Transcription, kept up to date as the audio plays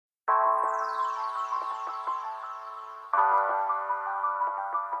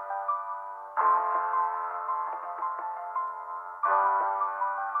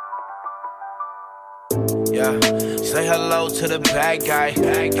Yeah, say hello to the bad guy.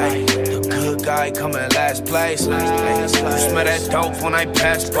 The good guy coming last place. Ay, smell that dope when I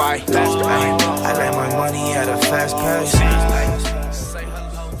pass by. Ay, I like my money at a fast pace. Say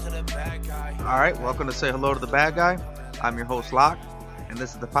hello to the bad guy. All right, welcome to Say Hello to the Bad Guy. I'm your host, Locke, and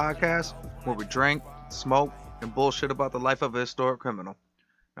this is the podcast where we drink, smoke, and bullshit about the life of a historic criminal.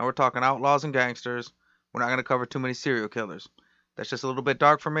 Now we're talking outlaws and gangsters. We're not going to cover too many serial killers. That's just a little bit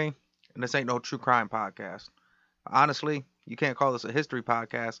dark for me, and this ain't no true crime podcast. Honestly, you can't call this a history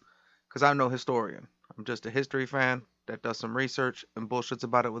podcast because I'm no historian. I'm just a history fan that does some research and bullshits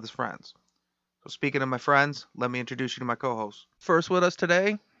about it with his friends. So speaking of my friends, let me introduce you to my co-host. First with us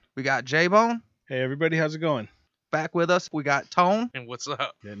today, we got J-Bone. Hey everybody, how's it going? Back with us, we got Tone. And what's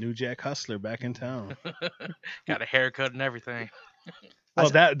up? That new Jack Hustler back in town. Got a haircut and everything. Well,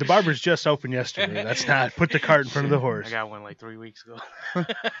 the barber's just opened yesterday. That's not put the cart in front of the horse. I got one like 3 weeks ago.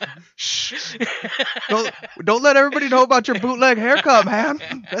 Shh. Don't let everybody know about your bootleg haircut, man.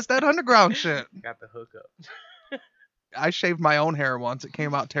 That's that underground shit. Got the hookup. I shaved my own hair once. It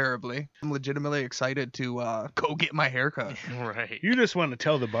came out terribly. I'm legitimately excited to go get my haircut. Right. You just want to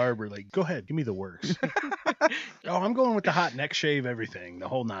tell the barber, like, go ahead, give me the works. Oh, I'm going with the hot neck shave, everything, the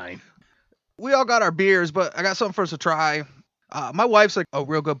whole nine. We all got our beers, but I got something for us to try. My wife's like a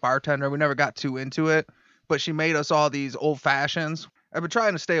real good bartender. We never got too into it, but she made us all these old fashions. I've been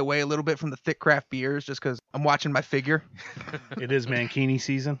trying to stay away a little bit from the thick craft beers just because I'm watching my figure. It is Mankini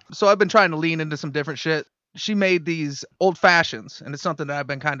season. So I've been trying to lean into some different shit. She made these old fashions, and it's something that I've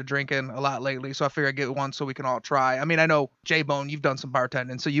been kind of drinking a lot lately, so I figured I'd get one so we can all try. I mean, I know, J-Bone, you've done some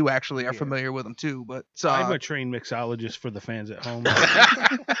bartending, so you actually are familiar with them too, but... I'm a trained mixologist for the fans at home.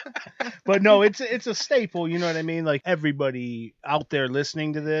 But no, it's a staple, you know what I mean? Like, everybody out there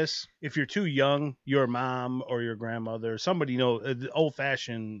listening to this, if you're too young, your mom or your grandmother, somebody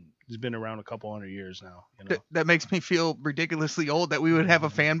old-fashioned has been around a couple hundred years now. You know? That makes me feel ridiculously old that we would have a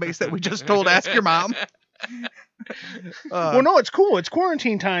fan base that we just told ask your mom. Well, no, it's cool. It's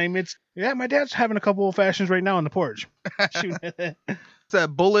quarantine time. My dad's having a couple old fashions right now on the porch. It's a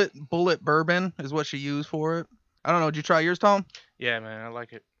bullet bourbon is what she used for it. I don't know. Did you try yours, Tom? Yeah, man, I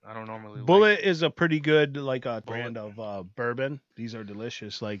like it. I don't normally Bullet is a pretty good brand of bourbon. These are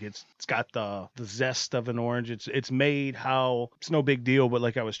delicious. Like it's got the zest of an orange. It's made how it's no big deal, but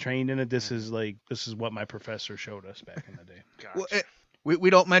like I was trained in it. This is what my professor showed us back in the day. Gotcha. Well,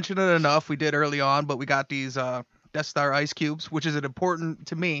 we don't mention it enough. We did early on, but we got these Death Star ice cubes, which is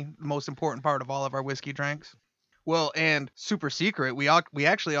the most important part of all of our whiskey drinks. Well, and super secret, we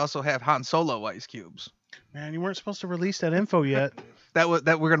actually also have Han Solo ice cubes. Man, you weren't supposed to release that info yet. That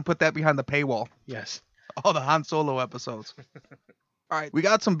we're gonna put that behind the paywall. Yes. All the Han Solo episodes. All right, we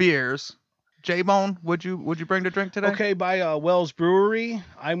got some beers. J-Bone, would you bring the drink today? Okay, by Wells Brewery,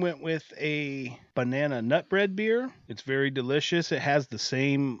 I went with a banana nut bread beer. It's very delicious. It has the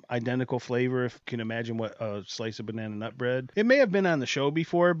same identical flavor, if you can imagine what a slice of banana nut bread. It may have been on the show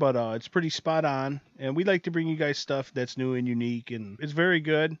before, but it's pretty spot on. And we like to bring you guys stuff that's new and unique, and it's very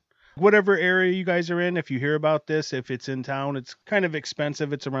good. Whatever area you guys are in, if you hear about this, if it's in town, it's kind of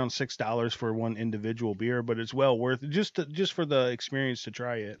expensive. It's around $6 for one individual beer, but it's well worth it just for the experience to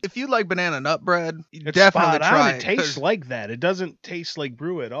try it. If you like banana nut bread, It's definitely spot on. try It tastes like that. It doesn't taste like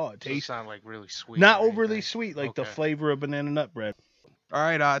brew at all. It Doesn't tastes sound like really sweet. not or overly anything. sweet, like the Okay. flavor of banana nut bread. All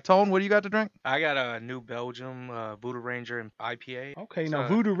right, Tone, what do you got to drink? I got a New Belgium Buddha Ranger and IPA. Okay, It's, now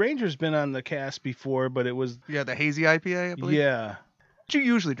Voodoo Ranger's been on the cast before, but it was Yeah, the hazy IPA, I believe. yeah. You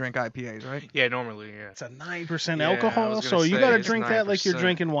usually drink IPAs, right? Yeah, normally, yeah. It's a 9% Yeah, I alcohol, was so gonna you say, gotta it's drink that like you're 9%.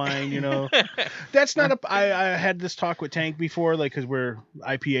 drinking wine, you know. That's not I had this talk with Tank before, like, because we're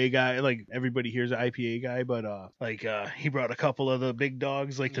IPA guy, like everybody here's an IPA guy, but he brought a couple of the big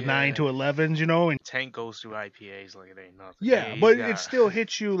dogs, like the 9 to 11s, you know, and Tank goes through IPAs like it ain't nothing. yeah, He's but got- it still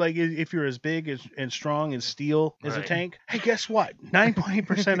hits you like if you're as big and strong as steel as a Right. Tank. Hey, guess what?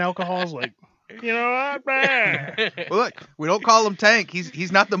 9.8% alcohol is like, you know, not bad. Well, look, we don't call him Tank.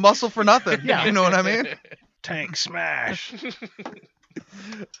 He's not the muscle for nothing. Yeah. You know what I mean? Tank smash.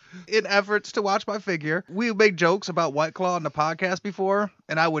 In efforts to watch my figure, we made jokes about White Claw on the podcast before,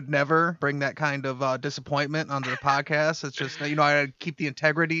 and I would never bring that kind of disappointment onto the podcast. It's just, I gotta keep the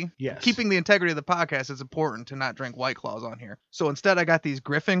integrity. Yes. Keeping the integrity of the podcast is important to not drink White Claws on here. So instead, I got these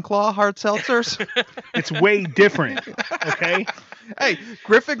Griffin Claw hard seltzers. It's way different. Okay. Hey,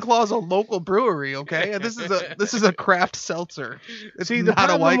 Griffin Claw's a local brewery, okay? And this is a craft seltzer. It's See, the not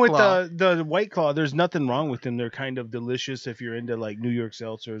a problem White with Claw. the White Claw, there's nothing wrong with them. They're kind of delicious if you're into like New York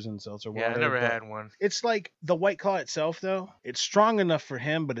seltzers and seltzer water. Yeah, I never but had one. It's like the White Claw itself, though. It's strong enough for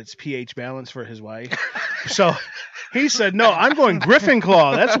him, but it's pH balance for his wife. So he said, "No, I'm going Griffin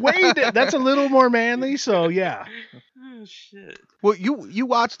Claw. That's a little more manly." So yeah. Oh, shit. Well, you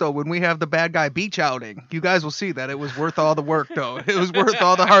watch though when we have the bad guy beach outing. You guys will see that it was worth all the work though. It was worth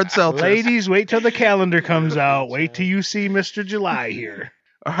all the hard seltzers. Ladies, wait till the calendar comes out. Wait till you see Mr. July here.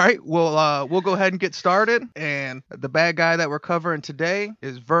 All right, we'll go ahead and get started. And the bad guy that we're covering today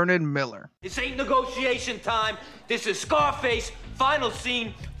is Vernon Miller. This ain't negotiation time. This is Scarface. Final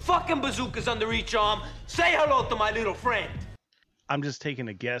scene. Fucking bazookas under each arm. Say hello to my little friend. I'm just taking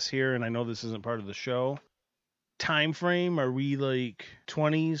a guess here, and I know this isn't part of the show. Time frame, are we like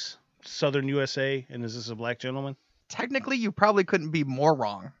 20s, Southern USA, and is this a black gentleman? Technically, you probably couldn't be more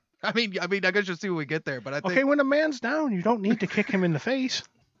wrong. I mean, I guess you'll see when we get there. But I think Okay, when a man's down, you don't need to kick him in the face.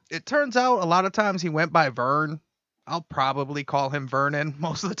 it turns out a lot of times he went by Vern. I'll probably call him Vernon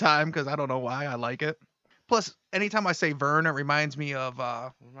most of the time because I don't know why I like it. Plus, anytime I say Vern, it reminds me of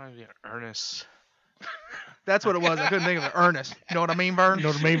Reminds me of Ernest. that's what it was. I couldn't think of it. Ernest. You know what I mean, Vern? You know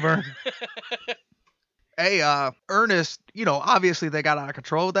what I mean, Vern? Hey, Ernest, obviously they got out of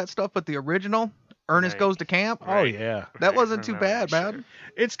control with that stuff, but the original, Ernest Right. Goes to Camp, Oh, yeah. that Right, wasn't too remember bad, that man.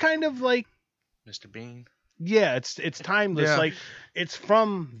 It's kind of like, shit. Mr. Bean. yeah, it's timeless. Yeah. Like, it's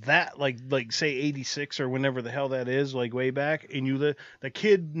from that, like say 86 or whenever the hell that is, like way back. And the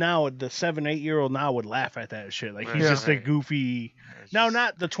kid now, the 7-8-year-old now would laugh at that shit. Like, he's Right, just a right. goofy. It's Now, just-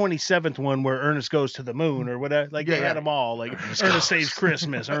 not the 27th one where Ernest goes to the moon or whatever. Like, they Yeah. had them all. Like, Ernest Saves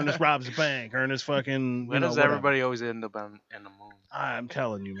Christmas, Ernest Robs the Bank, Ernest fucking. When does whatever. everybody always end up in the moon? I'm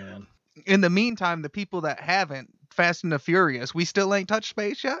telling you, man. In the meantime, the people that haven't, Fast and the Furious, we still ain't touched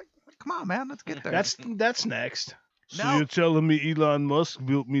space yet? Come on, man, let's get there. That's next. So Now- you're telling me Elon Musk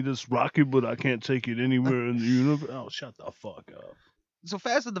built me this rocket, but I can't take it anywhere in the universe? Oh, shut the fuck up. So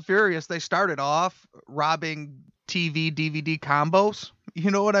Fast and the Furious, they started off robbing TV, DVD combos.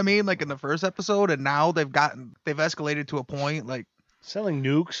 You know what I mean? Like in the first episode, and now they've escalated to a point like, Selling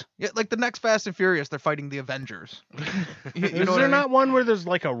nukes. yeah, like the next Fast and Furious, they're fighting the Avengers. You Is know what there I mean? not one where there's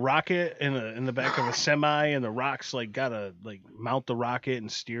like a rocket in the back of a semi, and the rock's like gotta like mount the rocket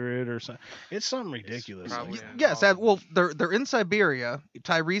and steer it or something? It's something ridiculous. probably- Like, Yes, they're in Siberia.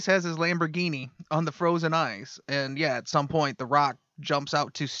 Tyrese has his Lamborghini on the frozen ice, and yeah, at some point the Rock jumps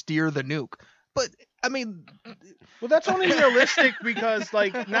out to steer the nuke. But I mean, well, that's only realistic because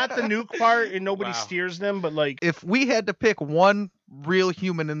like not the nuke part, and nobody Wow. steers them, but like if we had to pick one real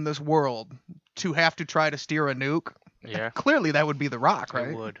human in this world to have to try to steer a nuke, Yeah. clearly that would be the Rock, right?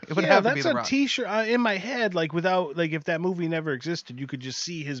 It would. It would yeah, have to be that's the a Rock. T-shirt in my head. Like without like if that movie never existed, you could just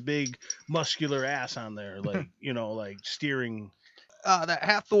see his big muscular ass on there, like like steering. That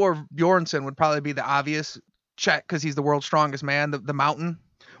Hathor Bjornsson would probably be the obvious check because he's the world's strongest man. The mountain.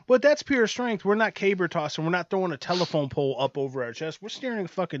 But that's pure strength. We're not caber tossing. We're not throwing a telephone pole up over our chest. We're steering a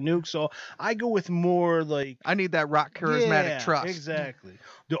fucking nuke. So I go with more like I need that Rock charismatic yeah, trust. Exactly.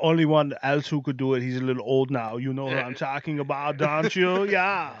 The only one else who could do it. He's a little old now. You know what I'm talking about, don't you?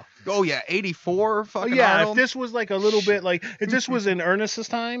 Yeah. Oh yeah, 84. Fucking Yeah. Arnold. If this was like a little bit like if this was in Ernest's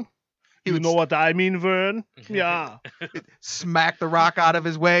time. He You would know what I mean, Vern? Yeah. smack the Rock out of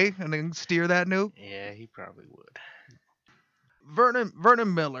his way and then steer that nuke. Yeah, he probably would.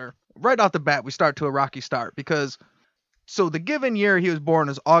 Vernon Miller, right off the bat, we start to a rocky start because so the given year he was born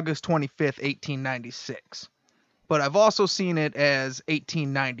is August 25th, 1896. But I've also seen it as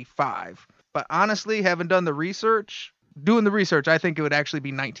 1895. But honestly, having done doing the research, I think it would actually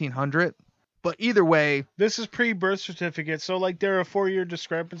be 1900. But either way, This is pre-birth certificate, so like there are a 4-year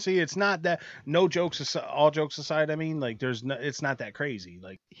discrepancy. It's not that all jokes aside. I mean, like it's not that crazy.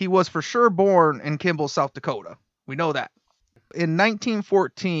 Like he was for sure born in Kimball, South Dakota. We know that. In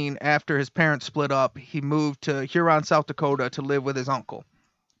 1914, after his parents split up, he moved to Huron, South Dakota to live with his uncle.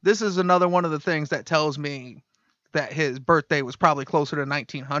 This is another one of the things that tells me that his birthday was probably closer to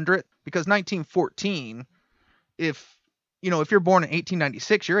 1900 because 1914, if you're born in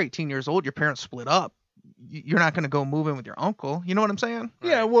 1896, you're 18 years old, your parents split up. You're not going to go move in with your uncle. You know what I'm saying?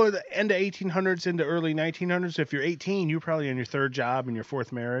 yeah, well, the end of 1800s into early 1900s. If you're 18, you're probably on your third job and your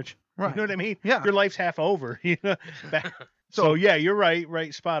fourth marriage. Right. You know what I mean? Yeah. Your life's half over. You know. So yeah, you're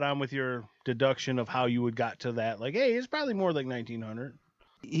right, spot on with your deduction of how you would got to that. Like, hey, it's probably more like 1900.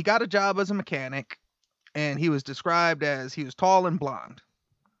 He got a job as a mechanic, and he was described as he was tall and blonde.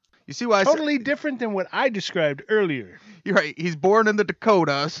 You see why I said Totally different than what I described earlier. you're right. He's born in the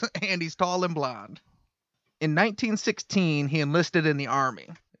Dakotas, and he's tall and blonde. In 1916, he enlisted in the Army.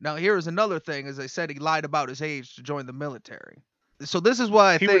 Now, here is another thing. As I said, he lied about his age to join the military. So this is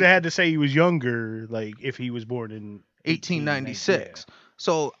why I He think would have had to say he was younger, like if he was born in 1896.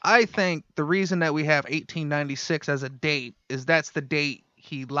 So I think the reason that we have 1896 as a date is that's the date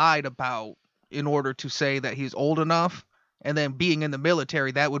he lied about in order to say that he's old enough. And then being in the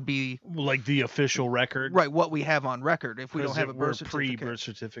military, that would be like the official record, right? What we have on record if we don't have a birth certificate. Pre-birth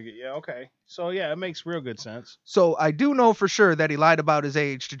certificate, yeah, okay. So yeah, it makes real good sense. So I do know for sure that he lied about his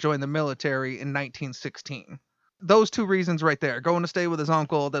age to join the military in 1916. Those two reasons right there, going to stay with his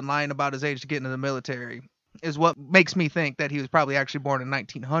uncle, then lying about his age to get into the military, is what makes me think that he was probably actually born in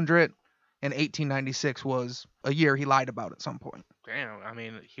 1900, and 1896 was a year he lied about at some point. Damn, I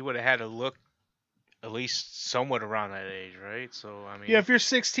mean, he would have had to look at least somewhat around that age, right? So, I mean... Yeah, if you're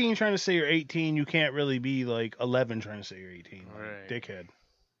 16 trying to say you're 18, you can't really be like 11 trying to say you're 18. Right. Dickhead.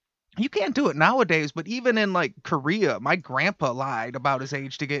 You can't do it nowadays, but even in like Korea, my grandpa lied about his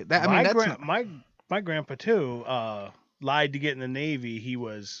age to get that. I mean, that's my grandpa too lied to get in the Navy. He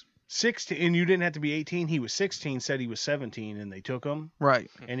was 16, and you didn't have to be 18. He was 16, said he was 17, and they took him.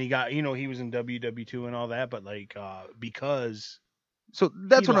 Right. And he got, he was in WW2 and all that, but like because... So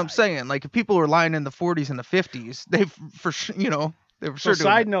that's what I'm saying. Like, if people were lying in the 40s and the 50s, they for sure, they were sure. So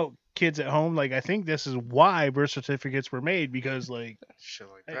side note, kids at home, like, I think this is why birth certificates were made, because like, shit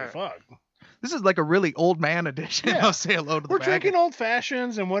like hey, that. fuck. This is like a really old man edition. Yeah. I'll say hello to the We're bag. drinking old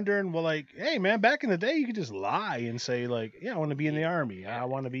fashions and wondering, well, like, hey man, back in the day, you could just lie and say like, yeah, I want to be in the army. I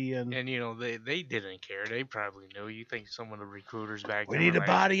want to be in. And they didn't care. They probably knew. You think some of the recruiters back We then need were a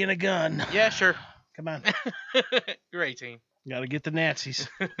body and a gun. Yeah, sure. Come on. You're 18. Got to get the Nazis.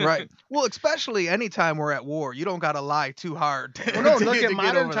 Right. Well, especially anytime we're at war, you don't got to lie too hard. Well, no, to look get- at to get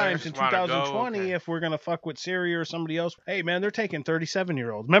modern over there. times in Just wanna go, 2020. okay. If we're gonna fuck with Syria or somebody else, hey man, they're taking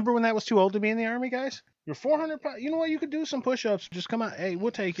 37-year-olds. Remember when that was too old to be in the army, guys? You're 400 pounds. You know what? You could do some push-ups. Just come out. Hey, we'll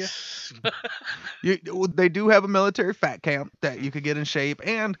take you. They do have a military fat camp that you could get in shape,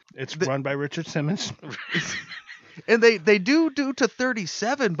 and It's run by Richard Simmons. and they do to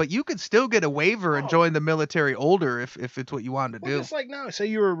 37, but you could still get a waiver and join the military older if it's what you wanted to Well, do. just like now, say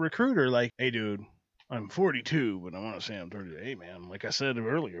you're a recruiter, like, hey dude, I'm 42, but I want to say I'm 38. Hey man, like I said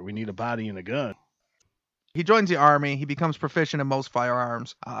earlier, we need a body and a gun. He joins the army. He becomes proficient in most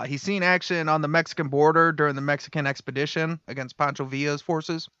firearms. He's seen action on the Mexican border during the Mexican expedition against Pancho Villa's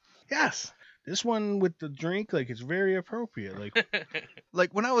forces. Yes. This one with the drink, like, it's very appropriate. Like,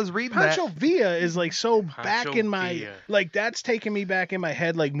 Like, when I was reading Pancho Villa is like so Pancho back in my Villa. like that's taking me back in my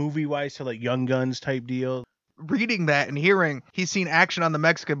head, like movie wise, to like Young Guns type deal. reading that and hearing he's seen action on the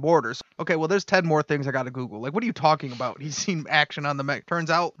Mexican borders. Okay, well, there's 10 more things I got to Google. Like, what are you talking about? He's seen action on the Turns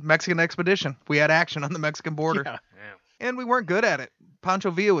out, Mexican expedition. We had action on the Mexican border. Yeah. Yeah. And we weren't good at it.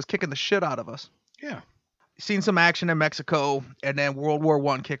 Pancho Villa was kicking the shit out of us. Yeah. Seen some action in Mexico, and then World War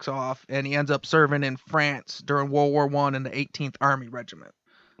I kicks off, and he ends up serving in France during World War I in the 18th Army Regiment.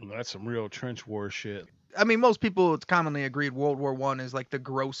 Well, that's some real trench war shit. I mean, most people, it's commonly agreed World War I is like the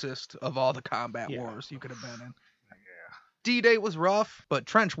grossest of all the combat Yeah. wars you could have been in. D-Day was rough, but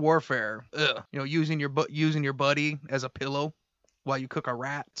trench warfare, ugh. Using your buddy as a pillow while you cook a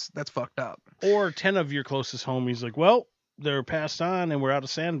rat, that's fucked up. Or 10 of your closest homies, like, well, they're passed on and we're out of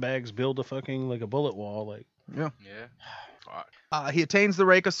sandbags. Build a fucking like a bullet wall, like. Yeah. Fuck. He attains the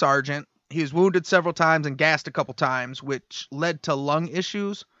rank of sergeant. He was wounded several times and gassed a couple times, which led to lung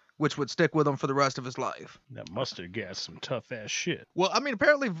issues, which would stick with him for the rest of his life. That mustard gas, some tough ass shit. Well, I mean,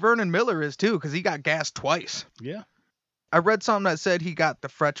 apparently Vernon Miller is too, because he got gassed twice. Yeah. I read something that said he got the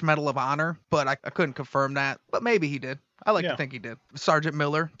French Medal of Honor, but I couldn't confirm that. But maybe he did. I like to think he did. Sergeant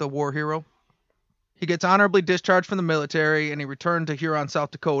Miller, the war hero. He gets honorably discharged from the military, and he returned to Huron,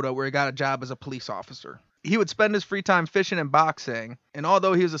 South Dakota, where he got a job as a police officer. He would spend his free time fishing and boxing, and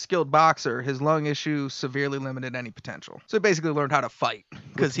although he was a skilled boxer, his lung issue severely limited any potential. So he basically learned how to fight.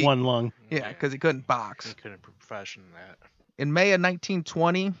 With one lung. Yeah, because he couldn't box. He couldn't profession that. In May of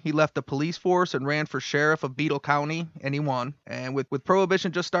 1920, he left the police force and ran for sheriff of Beetle County, and he won. And with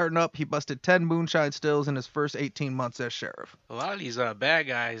Prohibition just starting up, he busted 10 moonshine stills in his first 18 months as sheriff. A lot of these bad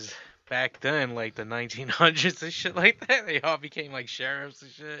guys back then, like the 1900s and shit like that, they all became like sheriffs and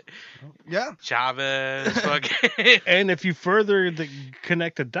shit. Yeah. Chavez, fucking. And if you further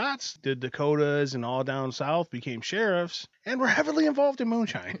connect the dots, the Dakotas and all down south became sheriffs and were heavily involved in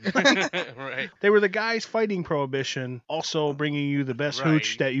moonshine. Right. They were the guys fighting Prohibition, also bringing you the best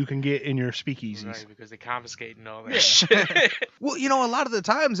hooch that you can get in your speakeasies. Right, because they confiscating all that shit. Well, a lot of the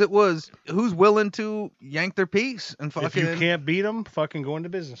times it was who's willing to yank their piece and fucking. If you can't beat them, fucking go into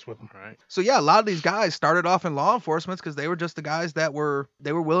business with them. Right. So yeah, a lot of these guys started off in law enforcement because they were just the guys that were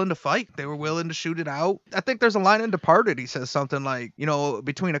willing to fight. They were willing to shoot it out. I think there's a line in Departed. He says something like,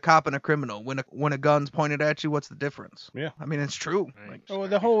 between a cop and a criminal, when a gun's pointed at you, what's the difference? Yeah. I mean, it's true. Right. Oh,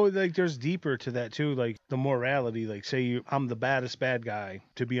 the whole, like, there's deeper to that too, like the morality. Like, say I'm the baddest bad guy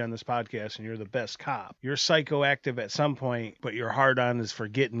to be on this podcast, and you're the best cop. You're psychoactive at some point, but your hard on is for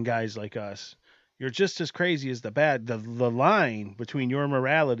getting guys like us. You're just as crazy as the bad. The line between your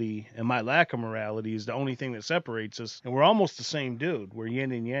morality and my lack of morality is the only thing that separates us. And we're almost the same dude. We're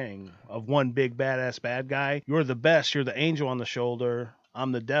yin and yang of one big badass bad guy. You're the best. You're the angel on the shoulder.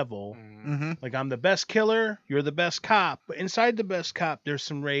 I'm the devil. Mm-hmm. Like, I'm the best killer. You're the best cop. But inside the best cop, there's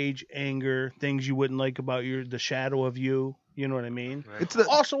some rage, anger, things you wouldn't like about the shadow of you. You know what I mean? Right. It's the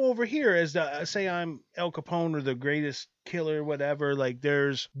Also over here, as say I'm El Capone or the greatest killer, whatever, like,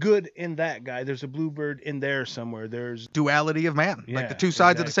 there's good in that guy. There's a bluebird in there somewhere. There's duality of man, like the two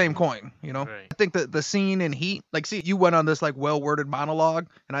sides of the same coin, you know. Right. I think that the scene in Heat, like, see, you went on this like well-worded monologue,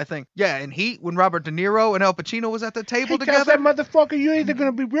 and I think, yeah, in Heat, when Robert De Niro and Al Pacino was at the table he tells together, that motherfucker, you're either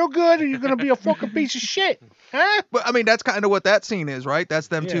gonna be real good or you're gonna be a fucking piece of shit, huh? but I mean, that's kind of what that scene is, right? That's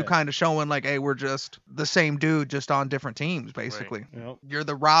them two Yeah. kind of showing like, hey, we're just the same dude, just on different teams, basically. Yep. You're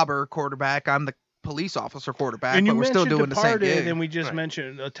the robber quarterback, I'm the police officer quarterback, And you but we're still mentioned doing the same Departed, gig. and we just Right.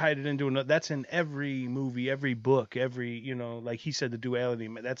 mentioned tied it into another. That's in every movie, every book, every, like he said, the duality.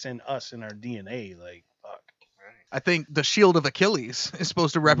 That's in us, in our DNA. Like, fuck. I think the shield of Achilles is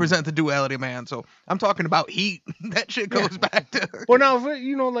supposed to represent the duality man. So I'm talking about Heat. That shit goes back to. Well,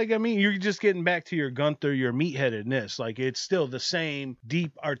 now, like, I mean, you're just getting back to your Gunther, your meatheadedness. Like, it's still the same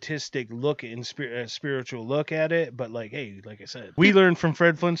deep artistic look and spiritual look at it. But, like, hey, like I said, we learned from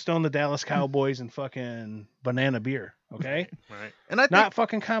Fred Flintstone, the Dallas Cowboys, and fucking Banana Beer. Okay, Right. And I think not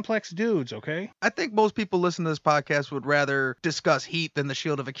fucking complex dudes. Okay, I think most people listening to this podcast would rather discuss Heat than the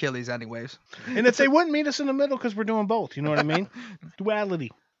shield of Achilles, anyways. and if they wouldn't meet us in the middle, because we're doing both. You know what I mean?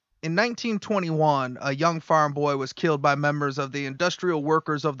 Duality. In 1921, a young farm boy was killed by members of the Industrial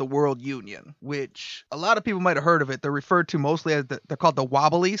Workers of the World Union, which a lot of people might have heard of it. They're referred to mostly as they're called the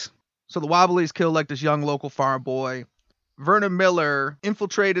Wobblies. So the Wobblies killed like this young local farm boy. Vernon Miller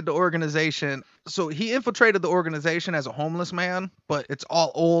infiltrated the organization. So he infiltrated the organization as a homeless man, but it's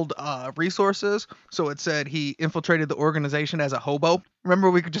all old resources. So it said he infiltrated the organization as a hobo. Remember,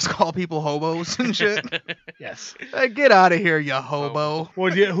 we could just call people hobos and shit? Yes. Hey, get out of here, you hobo.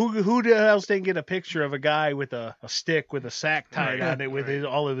 Well, yeah, who the else didn't get a picture of a guy with a stick with a sack tied Right, on it with right.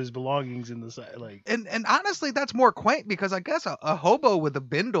 all of his belongings in the side? Like, And honestly, that's more quaint because I guess a hobo with a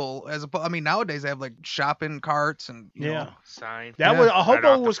bindle, I mean, nowadays they have like shopping carts and you yeah. know. Sign. That Yeah. was a Right hobo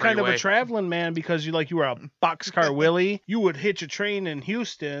off the was kind of a freeway. traveling man because you were a boxcar Willie. You would hitch a train in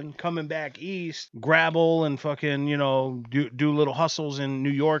Houston, coming back east, grabble and fucking do little hustles in New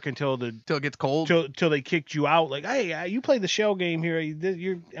York until Till it gets cold. till they kicked you out. Like, hey, you play the shell game here.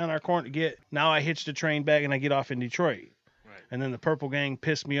 You're on our corner. Now I hitched the train back and I get off in Detroit. Right. And then the Purple Gang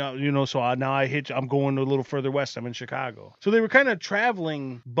pissed me off, so I'm going a little further west. I'm in Chicago. So they were kind of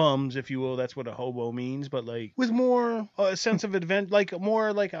traveling bums, if you will. That's what a hobo means, but like with more a sense of adventure, like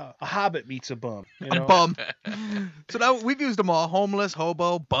more like a hobbit meets a bum. A bum. So now we've used them all: homeless,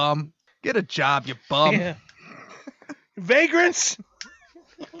 hobo, bum. Get a job, you bum. Yeah. Vagrants.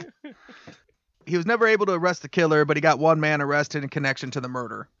 He was never able to arrest the killer, but he got one man arrested in connection to the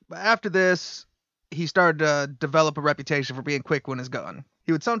murder. But after this, he started to develop a reputation for being quick with his gun.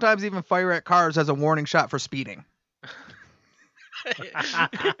 He would sometimes even fire at cars as a warning shot for speeding.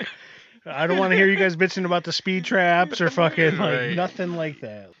 I don't want to hear you guys bitching about the speed traps or fucking Right. nothing like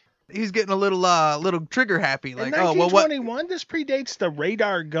that. He's getting a little trigger happy, like, In oh well, what? 1921, this predates the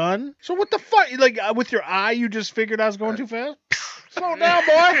radar gun. So what the fuck? Like, with your eye, you just figured I was going too fast? Slow down,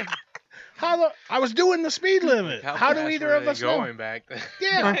 boy. I was doing the speed limit. How do fast either were of they us know? going back then?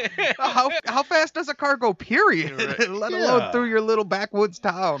 Yeah. How fast does a car go? Period. Right. Let Yeah. alone through your little backwoods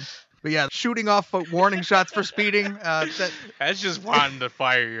town. But yeah, shooting off warning shots for speeding. That's just wanting to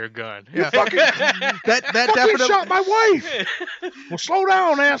fire your gun. Yeah. Fucking, that fucking definitely shot my wife. Well, slow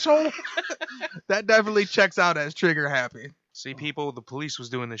down, asshole. that definitely checks out as trigger happy. See, people, the police was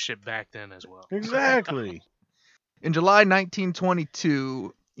doing this shit back then as well. Exactly. In July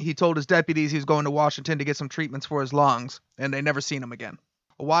 1922, he told his deputies he was going to Washington to get some treatments for his lungs, and they never seen him again.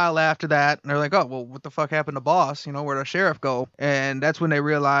 A while after that, they're like, oh, well, what the fuck happened to Boss? Where'd the sheriff go? And that's when they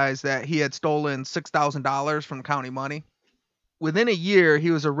realized that he had stolen $6,000 from county money. Within a year,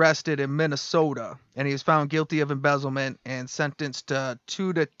 he was arrested in Minnesota, and he was found guilty of embezzlement and sentenced to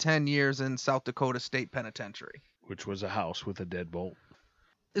 2 to 10 years in South Dakota State Penitentiary. Which was a house with a deadbolt.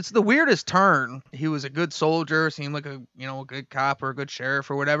 It's the weirdest turn. He was a good soldier, seemed like a good cop or a good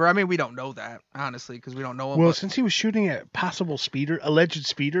sheriff or whatever. I mean, we don't know that, honestly, because we don't know him. Well, but... since he was shooting at possible alleged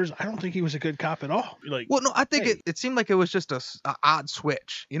speeders, I don't think he was a good cop at all. Like, well, no, I think hey. it seemed like it was just a odd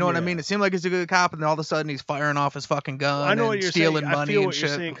switch. You know what I mean? It seemed like he's a good cop, and then all of a sudden he's firing off his fucking gun I know what and you're stealing saying. money I feel and what shit.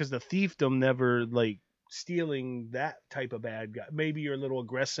 you're saying because the thiefdom never like stealing that type of bad guy. Maybe you're a little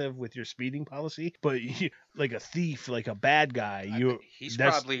aggressive with your speeding policy, but like a thief, like a bad guy, he's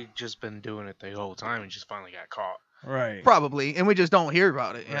probably just been doing it the whole time and just finally got caught. Right. Probably, and we just don't hear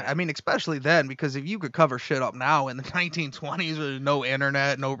about it. Right. I mean, especially then, because if you could cover shit up now in the 1920s with no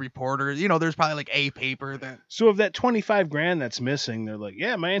internet, no reporters, there's probably like a paper that... So of that $25,000 that's missing, they're like,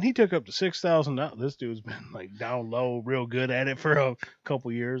 yeah, man, he took up to $6,000. This dude's been like down low, real good at it for a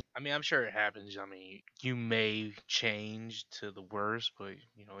couple years. I mean, I'm sure it happens. I mean, you may change to the worse, but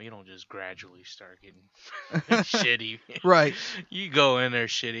you don't just gradually start getting shitty. Right. You go in there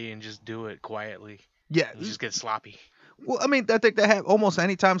shitty and just do it quietly. Yeah. You just get sloppy. Well, I mean, I think they have almost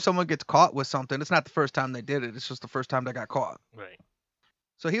any time someone gets caught with something, it's not the first time they did it. It's just the first time they got caught. Right.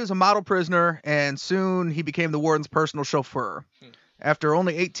 So he was a model prisoner, and soon he became the warden's personal chauffeur. After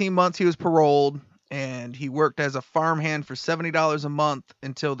only 18 months, he was paroled, and he worked as a farmhand for $70 a month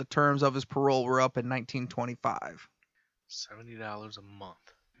until the terms of his parole were up in 1925. $70 a month.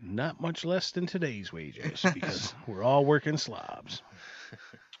 Not much less than today's wages because we're all working slobs.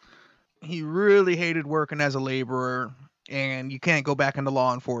 He really hated working as a laborer, and you can't go back into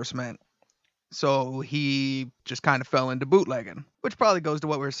law enforcement. So he just kind of fell into bootlegging, which probably goes to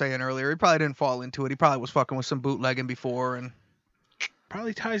what we were saying earlier. He probably didn't fall into it. He probably was fucking with some bootlegging before, and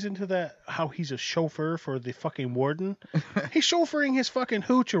probably ties into that how he's a chauffeur for the fucking warden. He's chauffeuring his fucking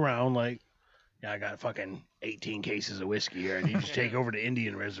hooch around like, yeah, I got fucking 18 cases of whiskey here. I need to take over the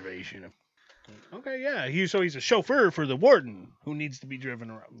Indian reservation. Okay, yeah. He's a chauffeur for the warden who needs to be driven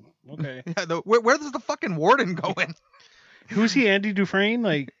around. Okay. Yeah, where does the fucking warden go in? Who's he, Andy Dufresne?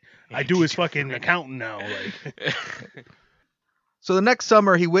 Like, I do his fucking accountant now. Like. So the next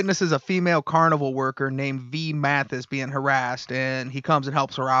summer, he witnesses a female carnival worker named V. Mathis being harassed, and he comes and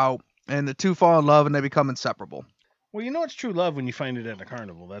helps her out, and the two fall in love, and they become inseparable. Well, you know it's true love when you find it at a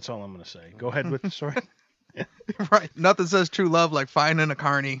carnival. That's all I'm going to say. Go ahead with the story. Right. Nothing says true love like finding a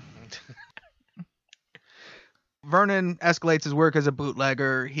carny. Vernon escalates his work as a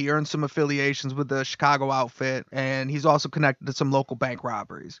bootlegger. He earns some affiliations with the Chicago outfit, and he's also connected to some local bank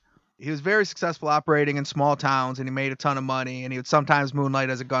robberies. He was very successful operating in small towns, and he made a ton of money, and he would sometimes moonlight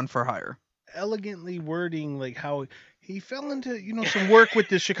as a gun for hire. Elegantly wording like how he fell into, some work with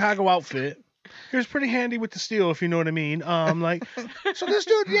the Chicago outfit. He was pretty handy with the steel, if you know what I mean. So this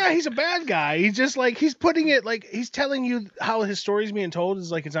dude, yeah, he's a bad guy. He's just like, he's putting it like, he's telling you how his story's being told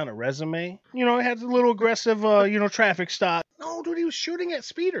is like it's on a resume. It has a little aggressive, traffic stop. No, dude, he was shooting at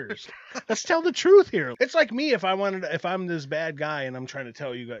speeders. Let's tell the truth here. It's like me if I'm this bad guy and I'm trying to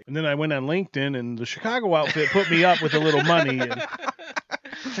tell you guys. And then I went on LinkedIn and the Chicago outfit put me up with a little money. And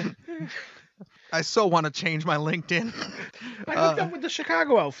I so want to change my LinkedIn. I hooked up with the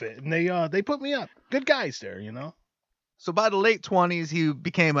Chicago outfit, and they put me up. Good guys there, So by the late 20s, he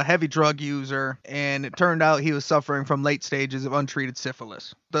became a heavy drug user, and it turned out he was suffering from late stages of untreated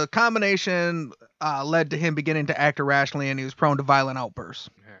syphilis. The combination led to him beginning to act irrationally, and he was prone to violent outbursts.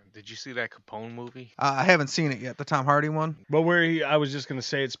 Yeah. Did you see that Capone movie? I haven't seen it yet, the Tom Hardy one. But I was just going to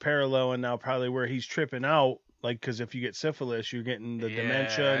say it's parallel, and now probably where he's tripping out. Like, because if you get syphilis, you're getting the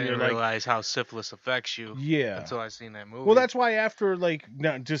dementia. And I you're didn't realize how syphilis affects you. Yeah. Until I seen that movie. Well, that's why after, like,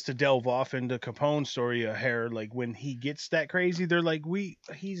 not just to delve off into Capone's story a hair, like, when he gets that crazy, they're like,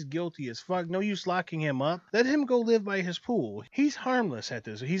 he's guilty as fuck. No use locking him up. Let him go live by his pool. He's harmless at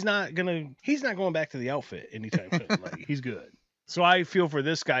this. He's not going back to the outfit anytime soon. Like, he's good. So I feel for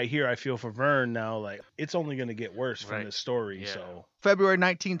this guy here. I feel for Vern now. Like, it's only going to get worse from this story. Yeah. So February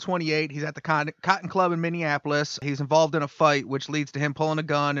 1928, he's at the Cotton Club in Minneapolis. He's involved in a fight, which leads to him pulling a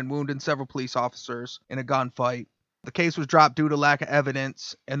gun and wounding several police officers in a gunfight. The case was dropped due to lack of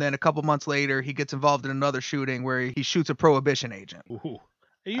evidence, and then a couple months later, he gets involved in another shooting where he shoots a prohibition agent. ooh.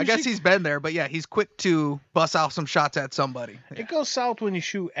 I guess he's been there, but yeah, he's quick to bust out some shots at somebody. It goes south when you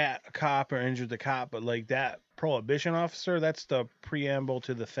shoot at a cop or injure the cop, but like that prohibition officer, that's the preamble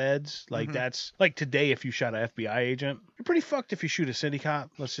to the feds. Like that's like today if you shot an FBI agent, you're pretty fucked if you shoot a city cop.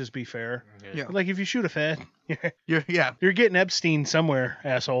 Let's just be fair. Yeah. But like if you shoot a fed, you're getting Epstein somewhere,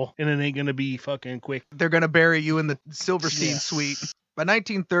 asshole, and it ain't gonna be fucking quick. They're gonna bury you in the Silverstein suite. By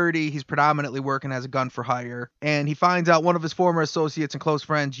 1930, he's predominantly working as a gun for hire, and he finds out one of his former associates and close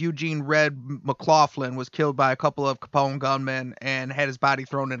friends, Eugene Red McLaughlin, was killed by a couple of Capone gunmen and had his body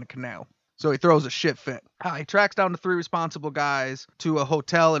thrown in a canal. So he throws a shit fit. He tracks down the 3 responsible guys to a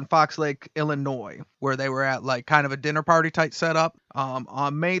hotel in Fox Lake, Illinois, where they were at like kind of a dinner party type setup.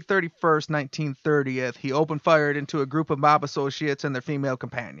 On May 31st, 1930th, he opened fire into a group of mob associates and their female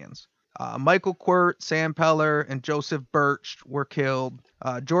companions. Michael Quirt, Sam Peller, and Joseph Birch were killed.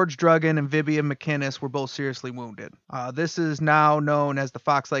 George Drugan and Vivian McInnes were both seriously wounded. This is now known as the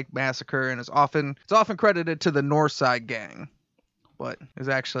Fox Lake Massacre and it's often credited to the Northside Gang, but is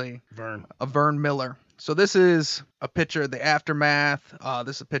actually Vern Miller. So this is a picture of the aftermath.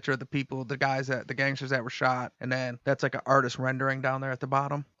 This is a picture of the people, the gangsters that were shot, and then that's like an artist rendering down there at the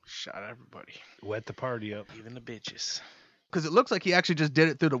bottom. Shot everybody. Wet the party up. Even the bitches. Because it looks like he actually just did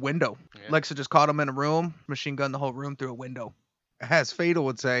it through the window. Yeah. Lexa just caught him in a room, machine gunned the whole room through a window. As Fatal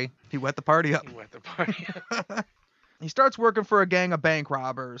would say, he wet the party up. He wet the party up. He starts working for a gang of bank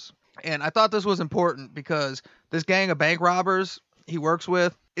robbers. And I thought this was important because this gang of bank robbers he works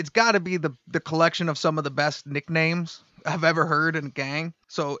with, it's got to be the collection of some of the best nicknames I've ever heard in a gang.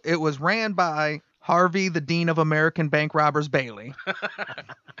 So it was ran by Harvey, the Dean of American Bank Robbers Bailey.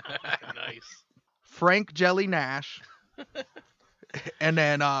 Nice. Frank Jelly Nash. And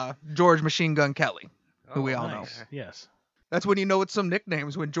then George Machine Gun Kelly, who we all know. Yes. That's when you know it's some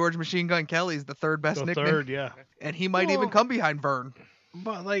nicknames, when George Machine Gun Kelly is the third best nickname. Third, yeah. And he might even come behind Vern.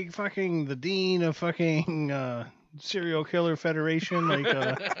 But like fucking the dean of fucking serial killer federation, like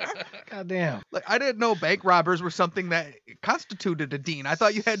goddamn. Like I didn't know bank robbers were something that constituted a dean. I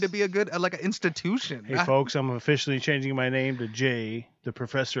thought you had to be a good like an institution. Hey folks, I'm officially changing my name to Jay, the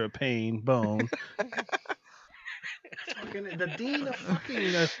Professor of Pain Bone. Fucking the dean of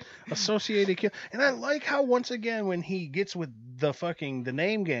fucking associated kill. And I like how once again when he gets with the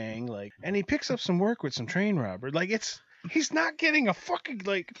name gang, like, and he picks up some work with some train robber, like he's not getting a fucking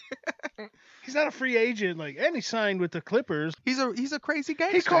like he's not a free agent, like, and he signed with the Clippers. He's a crazy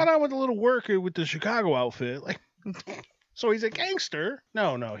gangster. He caught on with a little worker with the Chicago outfit, like. So he's a gangster.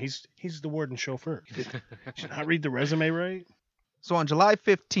 No, he's the warden's chauffeur. Should I read the resume right? So on July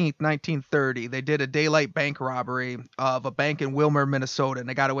 15th, 1930, they did a daylight bank robbery of a bank in Wilmer, Minnesota, and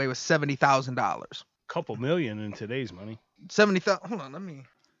they got away with $70,000. Couple million in today's money. 70,000. Hold on, let me.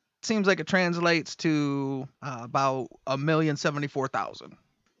 Seems like it translates to about $1,074,000.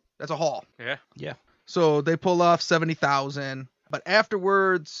 That's a haul. Yeah. So they pull off 70,000, but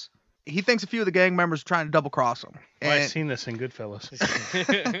afterwards, he thinks a few of the gang members are trying to double cross him. I've seen this in Goodfellas.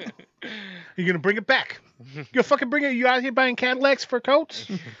 You're gonna bring it back. You gonna fucking bring it? You out here buying Cadillacs for coats?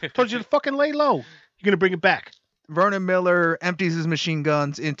 Told you to fucking lay low. You're gonna bring it back. Vernon Miller empties his machine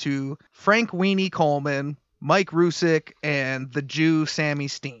guns into Frank Weenie Coleman, Mike Rusick, and the Jew Sammy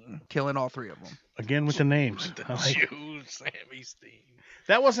Steen, killing all 3 of them. Again with the names. The Jew Sammy Steen.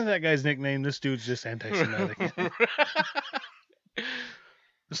 That wasn't that guy's nickname. This dude's just anti-Semitic.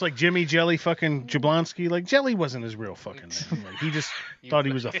 It's like Jimmy Jelly fucking Jablonski. Like, Jelly wasn't his real fucking name. Like, he just thought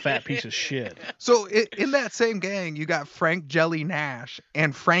he was a fat piece of shit. So in that same gang, you got Frank Jelly Nash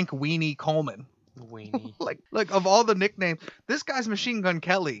and Frank Weenie Coleman. Weenie. like of all the nicknames, this guy's Machine Gun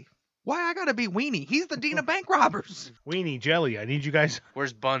Kelly. Why I gotta be Weenie? He's the dean of bank robbers. Weenie Jelly, I need you guys.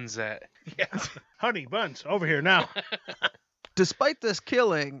 Where's Buns at? Yes. Honey Buns, over here now. Despite this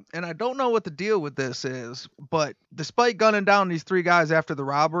killing, and I don't know what the deal with this is, but despite gunning down these 3 guys after the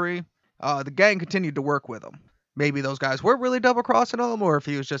robbery, the gang continued to work with them. Maybe those guys were really double-crossing him, or if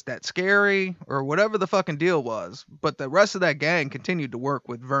he was just that scary, or whatever the fucking deal was. But the rest of that gang continued to work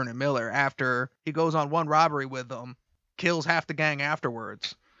with Vernon Miller after he goes on one robbery with them, kills half the gang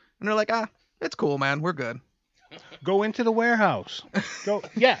afterwards. And they're like, it's cool, man. We're good. Go into the warehouse.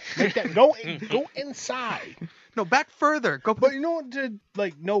 Make that. Go inside. No, back further. Go. But you know what?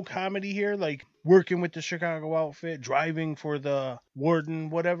 Like, no comedy here. Like, working with the Chicago outfit, driving for the warden,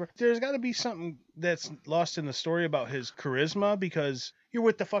 whatever. There's got to be something that's lost in the story about his charisma, because you're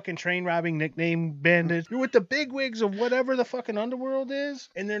with the fucking train robbing nickname bandits. You're with the bigwigs of whatever the fucking underworld is,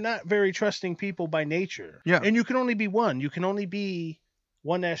 and they're not very trusting people by nature. Yeah. And you can only be one. You can only be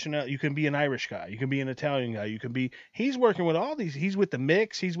one nationality. You can be an Irish guy. You can be an Italian guy. He's working with all these. He's with the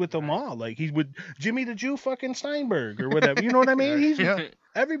mix. He's with them all. Like, he's with Jimmy the Jew fucking Steinberg or whatever. You know what I mean?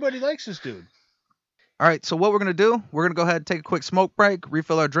 Everybody likes this dude. All right, so what we're going to do, we're going to go ahead and take a quick smoke break,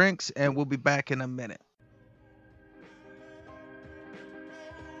 refill our drinks, and we'll be back in a minute.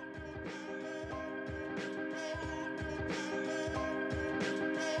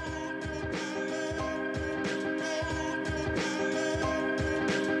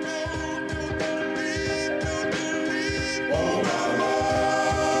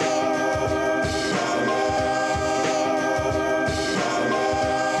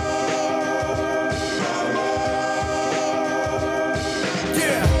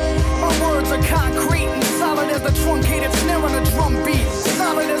 Yeah, my word a truncated snare on a drum beat.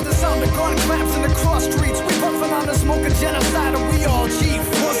 Solid as the sound of gun claps in the cross streets. We puffin' on the smoke of genocide and we all chief.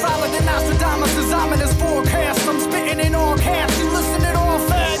 More solid than Nostradamus' ominous forecast. I'm spitting in all caps, you listening all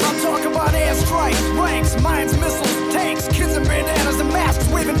fast. I'm talking about airstrikes, ranks, mines, missiles, tanks, kids in bandanas and masks,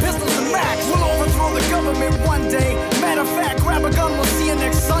 waving pistols and max. We'll overthrow the government one day. Matter of fact, grab a gun, we'll see you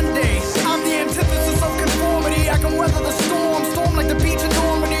next Sunday. I'm the antithesis of conformity. I can weather the storm like the beach in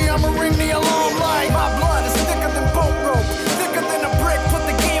Normandy. I'ma ring the alarm like my blood is thicker than boat rope, thicker than a brick, put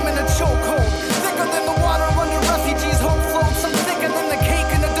the game in a chokehold, thicker than the water under refugees' hope floats. I'm thicker than the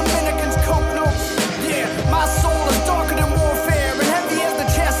cake in the Dominicans' coke notes. Yeah, my soul is darker than warfare and heavy as the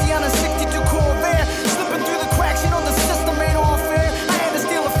chassis on a 62 Corvair. Slipping through the cracks, you know the system ain't all fair. I had to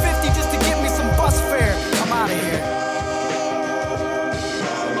steal a 50 just to get me some bus fare. I'm out of here.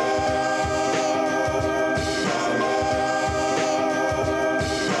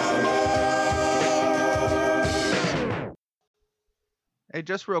 Hey,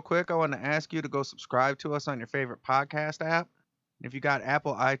 just real quick, I want to ask you to go subscribe to us on your favorite podcast app. And if you got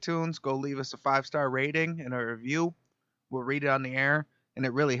Apple iTunes, go leave us a 5-star rating and a review. We'll read it on the air, and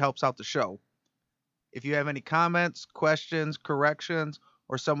it really helps out the show. If you have any comments, questions, corrections,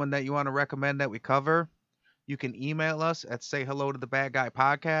 or someone that you want to recommend that we cover, you can email us at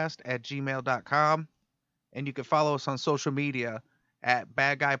sayhellotothabadguypodcast@gmail.com. And you can follow us on social media at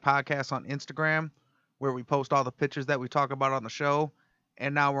Bad Guy Podcast on Instagram, where we post all the pictures that we talk about on the show.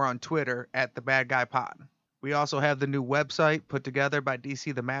 And now we're on Twitter at the Bad Guy Pod. We also have the new website put together by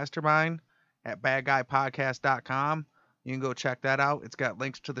DC the Mastermind at badguypodcast.com. You can go check that out. It's got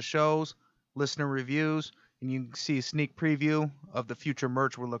links to the shows, listener reviews, and you can see a sneak preview of the future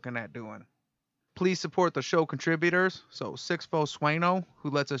merch we're looking at doing. Please support the show contributors. So Sixfo Sueno, who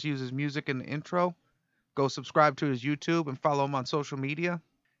lets us use his music in the intro. Go subscribe to his YouTube and follow him on social media.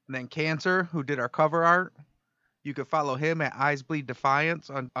 And then Cancer, who did our cover art. You can follow him at Eyes Bleed Defiance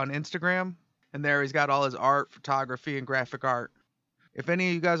on Instagram. And there he's got all his art, photography, and graphic art. If any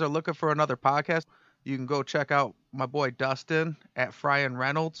of you guys are looking for another podcast, you can go check out my boy Dustin at Ryan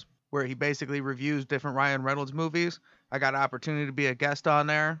Reynolds, where he basically reviews different Ryan Reynolds movies. I got an opportunity to be a guest on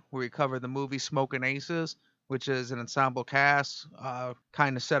there, where we cover the movie Smokin' Aces, which is an ensemble cast,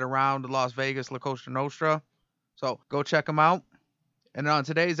 kind of set around Las Vegas, La Costa Nostra. So go check him out. And on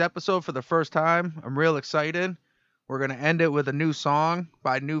today's episode, for the first time, I'm real excited. We're going to end it with a new song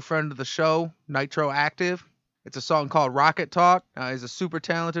by a new friend of the show, Nitro Active. It's a song called Rocket Talk. He's a super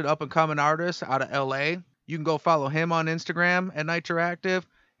talented up-and-coming artist out of LA. You can go follow him on Instagram at Nitro Active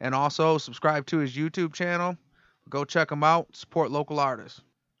and also subscribe to his YouTube channel. Go check him out. Support local artists.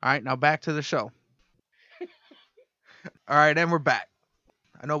 All right, now back to the show. All right, and we're back.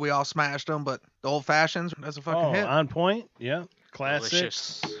 I know we all smashed them, but the Old Fashions, that's a fucking hit. On point. Yeah. Classic.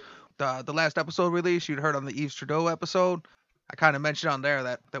 Delicious. The last episode release you'd heard on the Yves Trudeau episode, I kind of mentioned on there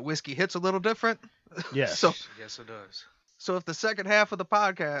that whiskey hits a little different. Yes. Yes, it does. So if the second half of the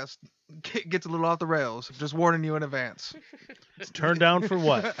podcast gets a little off the rails, just warning you in advance. Turn down for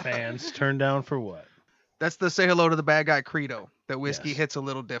what, fans? Turn down for what? That's the Say Hello to the Bad Guy credo, that whiskey hits a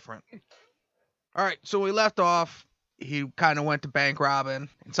little different. All right, so we left off, he kind of went to bank robbing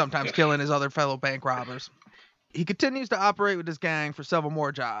and sometimes killing his other fellow bank robbers. He continues to operate with his gang for several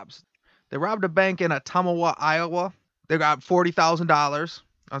more jobs. They robbed a bank in Ottumwa, Iowa. They got $40,000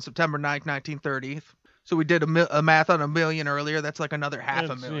 on September 9th, 1930. So we did a math on $1 million earlier. That's like another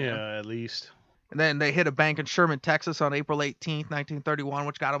 $500,000. Yeah, at least. And then they hit a bank in Sherman, Texas on April 18th, 1931,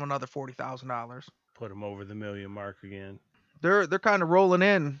 which got them another $40,000. Put them over the million mark again. They're kind of rolling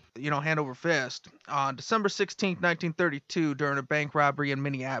in, hand over fist. On December 16th, 1932, during a bank robbery in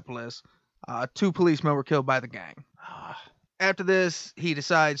Minneapolis, 2 policemen were killed by the gang. After this, he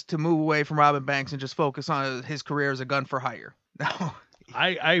decides to move away from robbing banks and just focus on his career as a gun for hire. Now,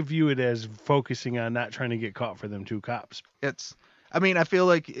 I view it as focusing on not trying to get caught for them 2 cops. I feel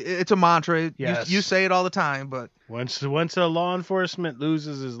like it's a mantra. Yes. You say it all the time, but once a law enforcement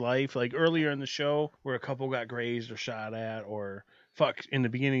loses his life, like earlier in the show where a couple got grazed or shot at, or in the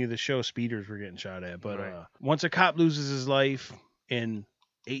beginning of the show, speeders were getting shot at. But right. Once a cop loses his life in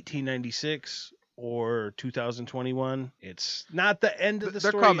 1896 or 2021, it's not the end of the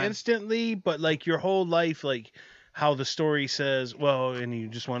story coming instantly, but like your whole life, like how the story says, well, and he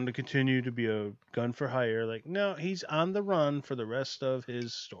just wanted to continue to be a gun for hire. Like, no, he's on the run for the rest of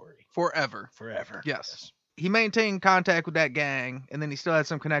his story. Forever. Yes. He maintained contact with that gang, and then he still had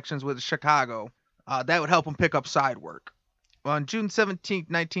some connections with Chicago. That would help him pick up side work. On June 17,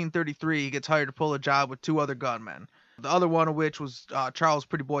 1933, he gets hired to pull a job with 2 other gunmen. The other one of which was Charles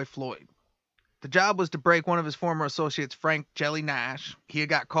Pretty Boy Floyd. The job was to break one of his former associates, Frank Jelly Nash. He had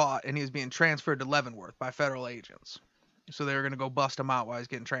got caught, and he was being transferred to Leavenworth by federal agents. So they were going to go bust him out while he's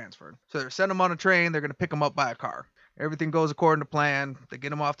getting transferred. So they're sending him on a train. They're going to pick him up by a car. Everything goes according to plan. They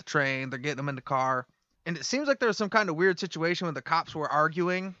get him off the train. They're getting him in the car. And it seems like there was some kind of weird situation when the cops were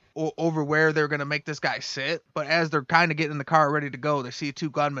arguing over where they're going to make this guy sit. But as they're kind of getting in the car ready to go, they see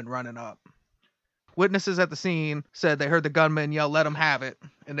two gunmen running up. Witnesses at the scene said they heard the gunmen yell, "Let him have it,"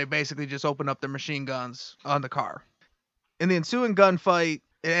 and they basically just opened up their machine guns on the car. In the ensuing gunfight,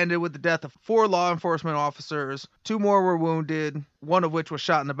 it ended with the death of 4 law enforcement officers. 2 more were wounded, one of which was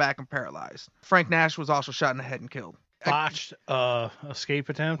shot in the back and paralyzed. Frank Nash was also shot in the head and killed. Botched escape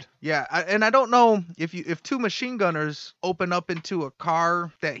attempt. Yeah, and I don't know if 2 machine gunners open up into a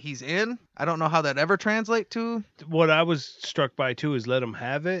car that he's in. I don't know how that ever translate to. What I was struck by too is let him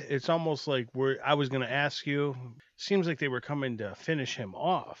have it. It's almost like I was going to ask you. Seems like they were coming to finish him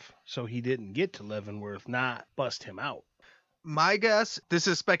off, so he didn't get to Leavenworth, not bust him out. My guess, this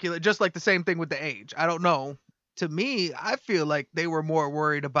is speculation, just like the same thing with the age. I don't know. To me, I feel like they were more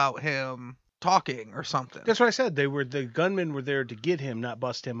worried about him talking or something. That's what I said. The gunmen were there to get him, not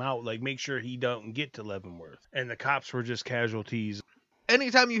bust him out, like make sure he don't get to Leavenworth. And the cops were just casualties.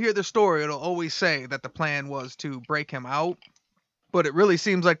 Anytime you hear the story, it'll always say that the plan was to break him out. But it really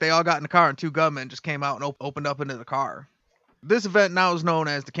seems like they all got in the car and 2 gunmen just came out and opened up into the car. This event now is known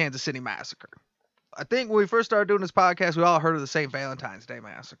as the Kansas City Massacre. I think when we first started doing this podcast, we all heard of the St. Valentine's Day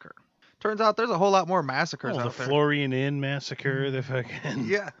Massacre. Turns out there's a whole lot more massacres out the there. Florian Inn Massacre, the fucking...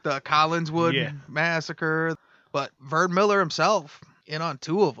 Yeah, the Collinswood Massacre. But Vernon Miller himself in on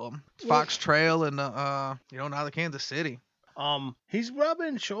 2 of them. Fox Trail and, now the Kansas City. He's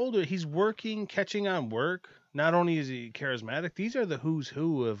rubbing shoulders. He's working, catching on work. Not only is he charismatic, these are the who's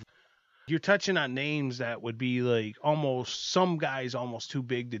who of... You're touching on names that would be like some guys almost too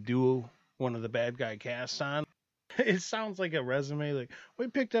big to do one of the bad guy casts on. It sounds like a resume. Like, we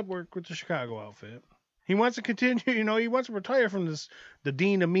picked up work with the Chicago outfit. He wants to continue, he wants to retire from the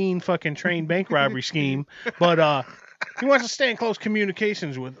Dean Amin fucking train bank robbery scheme. But he wants to stay in close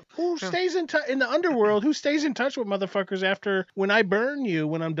communications with who stays in the underworld, who stays in touch with motherfuckers after when I burn you,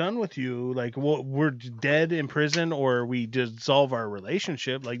 when I'm done with you, like we're dead in prison or we dissolve our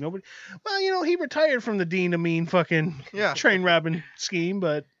relationship. Like nobody, well, he retired from the Dean Amin fucking train robbing scheme,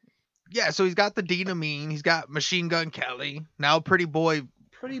 but. Yeah, so he's got the Dean Amin, he's got Machine Gun Kelly, now Pretty Boy.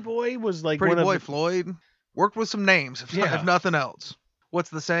 Pretty Boy was like Pretty Boy Floyd. Worked with some names, if nothing else. What's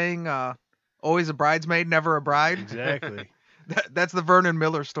the saying? Always a bridesmaid, never a bride. Exactly. That's the Vernon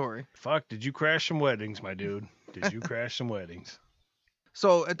Miller story. Fuck, did you crash some weddings, my dude? Did you crash some weddings?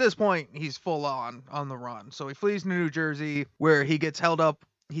 So at this point, he's full on the run. So he flees to New Jersey, where he gets held up.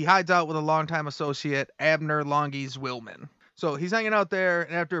 He hides out with a longtime associate, Abner Longy Zwillman. So he's hanging out there,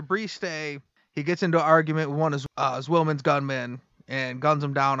 and after a brief stay, he gets into an argument with one of Zwillman's gunmen and guns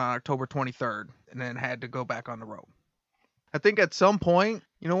him down on October 23rd, and then had to go back on the road. I think at some point,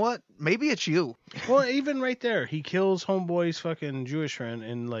 you know what? Maybe it's you. Well, even right there, he kills homeboy's fucking Jewish friend,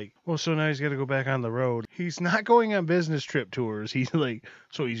 and so now he's got to go back on the road. He's not going on business trip tours. He's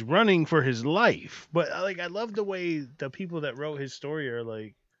so he's running for his life. But I love the way the people that wrote his story are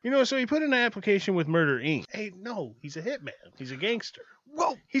like, so he put in an application with Murder Inc. Hey, no, he's a hitman. He's a gangster.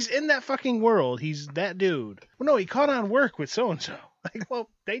 Whoa. He's in that fucking world. He's that dude. Well, no, he caught on work with so-and-so.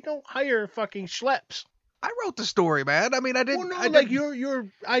 They don't hire fucking schleps. I wrote the story, man. I mean, I didn't... Well, no,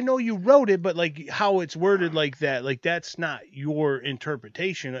 I know you wrote it, but how it's worded like that, that's not your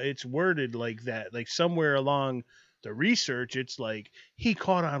interpretation. It's worded like that. Somewhere along the research, it's he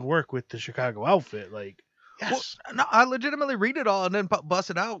caught on work with the Chicago outfit. Yes. Well, no, I legitimately read it all and then bust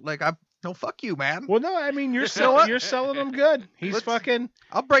it out. No, fuck you, man. Well, no, I mean, you're selling them good.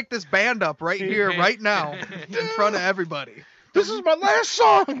 I'll break this band up right here, right now, in front of everybody. This is my last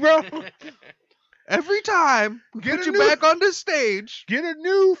song, bro. Every time, get you back on the stage. Get a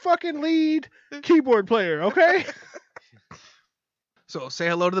new fucking lead keyboard player, okay? So say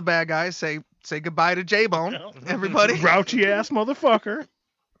hello to the bad guys. Say goodbye to J-Bone, everybody. Grouchy ass motherfucker.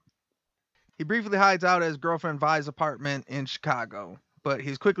 He briefly hides out at his girlfriend Vi's apartment in Chicago, but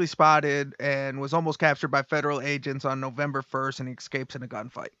he's quickly spotted and was almost captured by federal agents on November 1st, and he escapes in a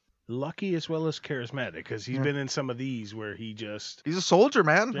gunfight. Lucky as well as charismatic, because he's been in some of these where he's a soldier,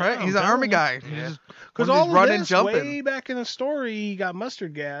 man, right? He's an army guy. Because all of running, this, jumping. Way back in the story, he got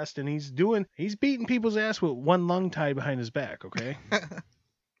mustard gassed, and he's beating people's ass with one lung tied behind his back, okay?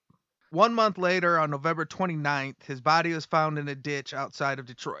 1 month later, on November 29th, his body was found in a ditch outside of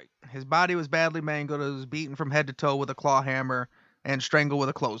Detroit. His body was badly mangled. It was beaten from head to toe with a claw hammer and strangled with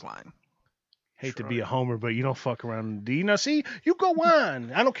a clothesline. Hate to be a homer, but you don't fuck around. You know, see, you go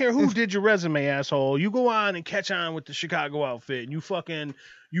on. I don't care who did your resume, asshole. You go on and catch on with the Chicago outfit, and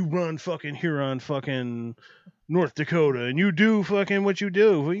you run fucking Huron, fucking North Dakota, and you do fucking what you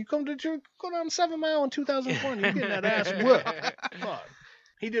do. When you go down 7 Mile in 2020, you getting that ass whipped. Fuck.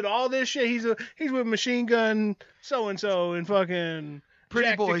 He did all this shit. He's with Machine Gun so and fucking Pretty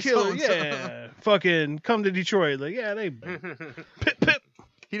Jack Boy the Killer. so-and-so. Yeah, fucking come to Detroit. Like, yeah, they pip.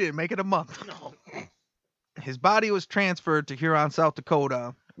 He didn't make it a month. No. His body was transferred to Huron, South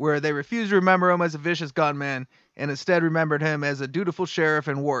Dakota, where they refused to remember him as a vicious gunman and instead remembered him as a dutiful sheriff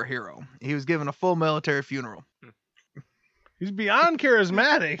and war hero. He was given a full military funeral. He's beyond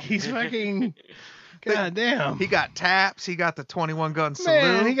charismatic. He's fucking goddamn. He got taps. He got the 21 gun salute.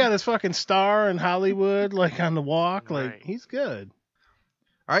 Man, he got his fucking star in Hollywood, like on the walk. Like, Right. he's good.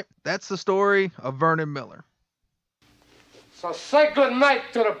 All right, that's the story of Vernon Miller. So say good night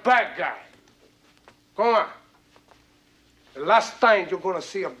to the bad guy. Go on. The last time you're gonna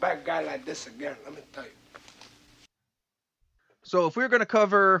see a bad guy like this again, let me tell you. So if we're going to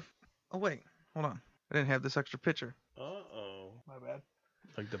cover... Oh, wait. Hold on. I didn't have this extra picture. Uh-oh. My bad.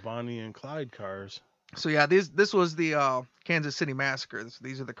 Like the Bonnie and Clyde cars. So yeah, this was the Kansas City Massacre.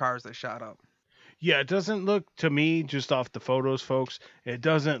 These are the cars they shot up. Yeah, it doesn't look, to me, just off the photos, folks, it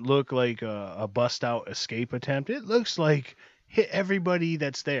doesn't look like a bust-out escape attempt. It looks like hit everybody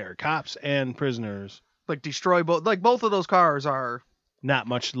that's there, cops and prisoners. Like destroy both... Like both of those cars are... Not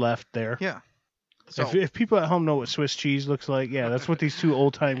much left there. Yeah. So If people at home know what Swiss cheese looks like, yeah, that's what these two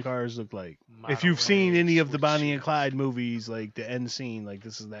old-time cars look like. If you've seen any of the Bonnie and Clyde movies, like the end scene, like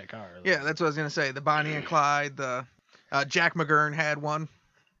this is that car. Like, yeah, that's what I was going to say. The Bonnie and Clyde, the Jack McGurn had one.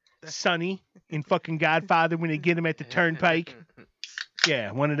 Sonny in fucking Godfather when they get him at the turnpike.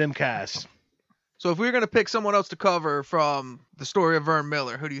 Yeah, one of them casts. So if we were going to pick someone else to cover from the story of Vern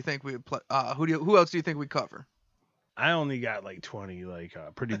Miller, who do you think we would play? Who else do you think we'd cover? I only got like 20, like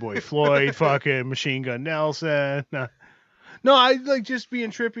Pretty Boy Floyd, fucking Machine Gun Nelson. No, I like just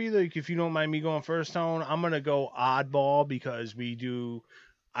being trippy. Like, if you don't mind me going first, Tone, I'm gonna go oddball because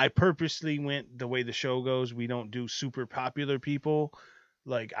I purposely went the way the show goes. We don't do super popular people.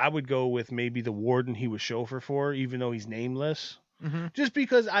 Like, I would go with maybe the warden he was chauffeur for, even though he's nameless. Mm-hmm. Just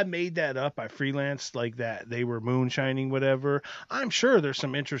because I made that up, I freelanced like that. They were moonshining, whatever. I'm sure there's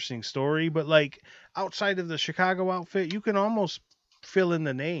some interesting story, but like outside of the Chicago outfit, you can almost fill in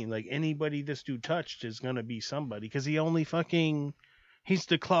the name. Like anybody this dude touched is gonna be somebody because he's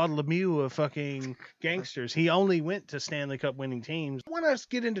the Claude Lemieux of fucking gangsters. He only went to Stanley Cup winning teams. Why not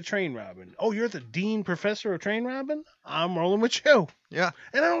get into train robbing? Oh, you're the dean professor of train robbing? I'm rolling with you. Yeah.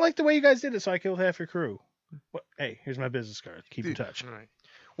 And I don't like the way you guys did it, so I killed half your crew. But, hey, here's my business card. Keep in touch. All right.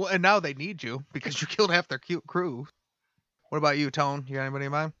 Well, and now they need you because you killed half their cute crew. What about you, Tone? You got anybody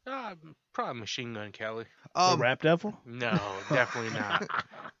in mind? Probably Machine Gun Kelly. The Rap Devil? No, definitely not.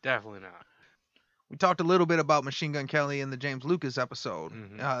 Definitely not. We talked a little bit about Machine Gun Kelly in the James Lucas episode.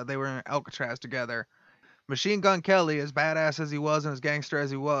 Mhm. They were in Alcatraz together. Machine Gun Kelly, as badass as he was and as gangster as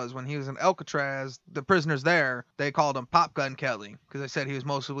he was, when he was in Alcatraz, the prisoners there, they called him Pop Gun Kelly because they said he was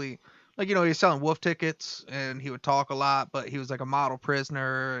mostly, like, he was selling wolf tickets and he would talk a lot, but he was like a model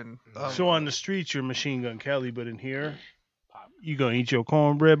prisoner. And So on the streets, you're Machine Gun Kelly, but in here, you gonna eat your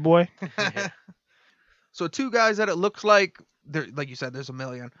cornbread, boy? So two guys that it looks like, like you said, there's a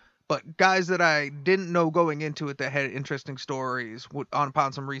million, but guys that I didn't know going into it that had interesting stories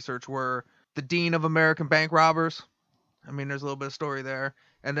upon some research were the Dean of American Bank Robbers. I mean, there's a little bit of story there.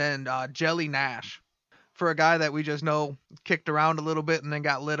 And then Jelly Nash. For a guy that we just know kicked around a little bit and then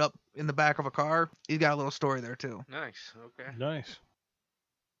got lit up in the back of a car, he's got a little story there too. Nice. Okay. Nice.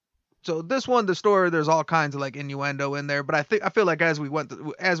 So this one, the story, there's all kinds of like innuendo in there, but I feel like as we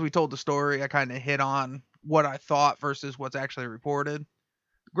told the story, I kind of hit on what I thought versus what's actually reported.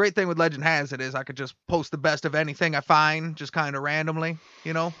 The great thing with Legend Has It is I could just post the best of anything I find, just kind of randomly,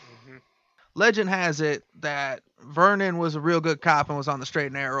 Mm-hmm. Legend has it that Vernon was a real good cop and was on the straight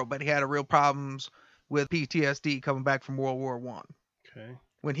and narrow, but he had real problems with PTSD coming back from World War I. Okay.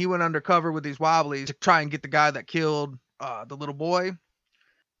 When he went undercover with these wobblies to try and get the guy that killed the little boy,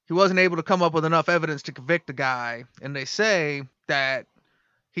 he wasn't able to come up with enough evidence to convict the guy, and they say that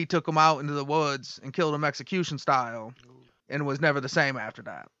he took him out into the woods and killed him execution style and was never the same after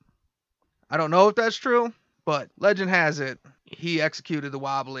that. I don't know if that's true, but legend has it he executed the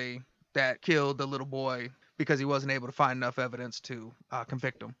wobbly that killed the little boy because he wasn't able to find enough evidence to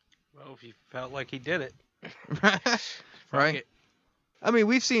convict him. Well, if he felt like he did it. Right? it. I mean,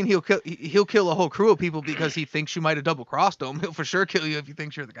 we've seen he'll kill a whole crew of people because he thinks you might have double crossed him. He'll for sure kill you if he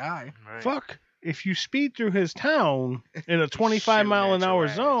thinks you're the guy. Right. Fuck. if you speed through his town in a 25 shooting mile an at your hour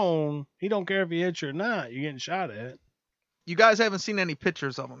ass. zone, he don't care if he hits you or not. You're getting shot at. You guys haven't seen any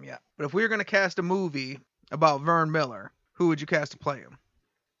pictures of him yet. But if we were going to cast a movie about Vern Miller, who would you cast to play him?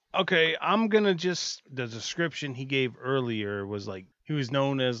 Okay, I'm gonna just the description he gave earlier was like he was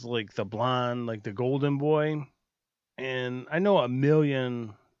known as like the blonde, like the golden boy. And I know a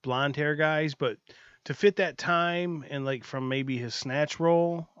million blonde hair guys, but to fit that time and like from maybe his snatch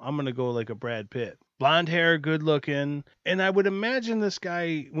role, I'm gonna go like a Brad Pitt. Blonde hair, good looking. And I would imagine this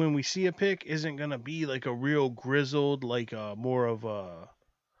guy, when we see a pic, isn't gonna be like a real grizzled, like more of a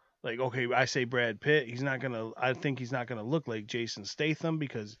like, okay, I say Brad Pitt. I think he's not going to look like Jason Statham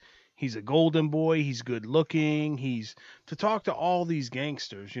because he's a golden boy. He's good looking. To talk to all these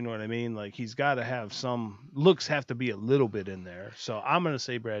gangsters, you know what I mean? Like, he's got to have looks have to be a little bit in there. So I'm going to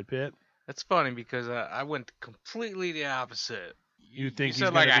say Brad Pitt. That's funny because I went completely the opposite. You think You he's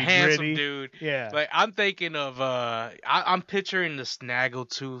said like a gonna be handsome gritty? dude. Yeah. Like I'm thinking of I'm picturing the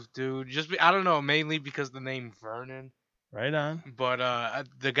snaggletooth dude. I don't know, mainly because the name Vernon. Right on. But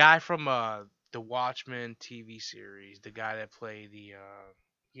the guy from the Watchmen TV series, the guy that played the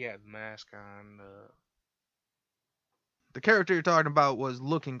mask on. The character you're talking about was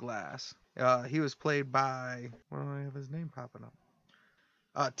Looking Glass. He was played by, why don't I have his name popping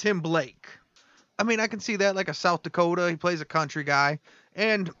up? Tim Blake. I mean, I can see that, like a South Dakota. He plays a country guy.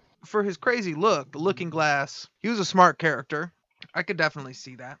 And for his crazy look, the Looking Glass, he was a smart character. I could definitely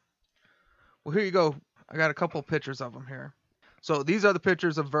see that. Well, here you go. I got a couple pictures of him here. So these are the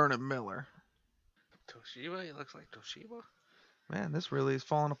pictures of Vernon Miller. Toshiba? He looks like Toshiba? Man, this really is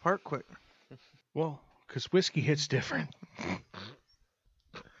falling apart quick. Well, because whiskey hits different.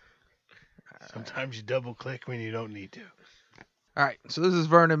 Sometimes you double click when you don't need to. All right, so this is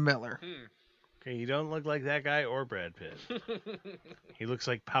Vernon Miller. Okay, you don't look like that guy or Brad Pitt. He looks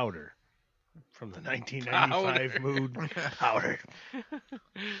like Powder from the 1995 mood Powder.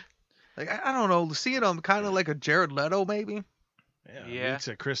 Like, I don't know, seeing him kind of like a Jared Leto, maybe. Yeah. It's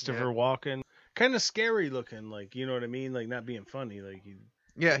a Christopher Walken. Kind of scary looking, like, you know what I mean? Like, not being funny. Like,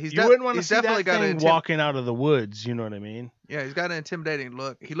 Yeah, you wouldn't want to see definitely that got thing walking out of the woods, you know what I mean? Yeah, he's got an intimidating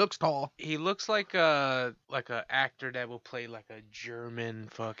look. He looks tall. He looks like a actor that will play like a German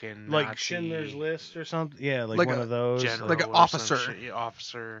fucking Like Nazi Schindler's List or something. Yeah, like Like one a of those. general like an or some officer. shit. Yeah,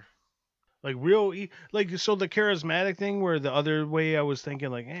 officer. Like like, so the charismatic thing where the other way I was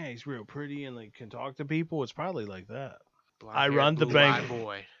thinking like, hey, he's real pretty and like can talk to people. It's probably like that. I run the bank.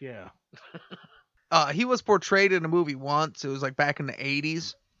 Boy. Yeah. He was portrayed in a movie once. It was like back in the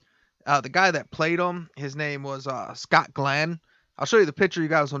 80s. The guy that played him, his name was Scott Glenn. I'll show you the picture. You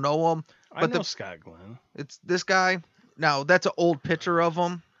guys will know him. I know Scott Glenn. It's this guy. Now, that's an old picture of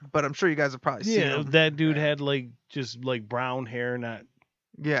him, but I'm sure you guys have probably seen him. That dude had like just like brown hair, not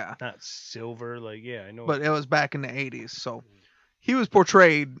Yeah. silver. Like, yeah, I know. But it was back in the 80s. So he was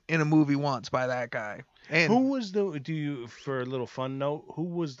portrayed in a movie once by that guy. And who was for a little fun note, who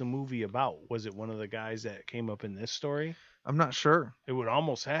was the movie about? Was it one of the guys that came up in this story? I'm not sure. It would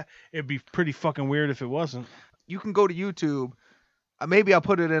almost it'd be pretty fucking weird if it wasn't. You can go to YouTube. Maybe I'll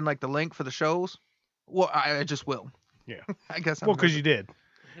put it in like the link for the shows. Well, I just will. Yeah. I guess. Because you did.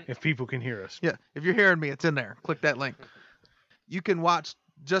 If people can hear us. Yeah. If you're hearing me, it's in there. Click that link. You can watch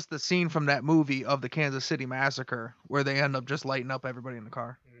just the scene from that movie of the Kansas City Massacre where they end up just lighting up everybody in the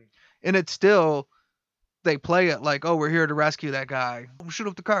car. And it's still, they play it like, oh, we're here to rescue that guy. Shoot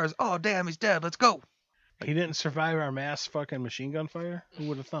up the cars. Oh, damn, he's dead. Let's go. He didn't survive our mass fucking machine gun fire? Who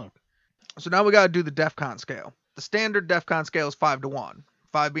would have thunk? So now we got to do the DEFCON scale. The standard DEFCON scale is 5 to 1.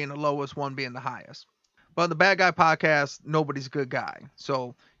 5 being the lowest, 1 being the highest. But on the Bad Guy podcast, nobody's a good guy.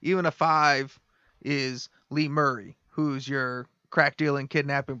 So even a 5 is Lee Murray, who's your crack dealing,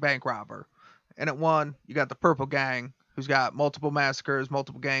 kidnapping, bank robber. And at 1, you got the Purple Gang, who's got multiple massacres,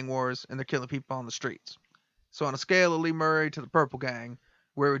 multiple gang wars, and they're killing people on the streets. So on a scale of Lee Murray to the Purple Gang,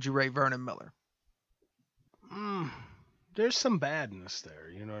 where would you rate Vernon Miller? There's some badness there,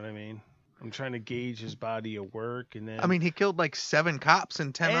 you know what I mean? I'm trying to gauge his body of work, and then I mean, he killed like 7 cops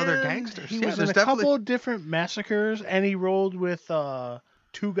and 10 other gangsters. He was in a couple different massacres, and he rolled with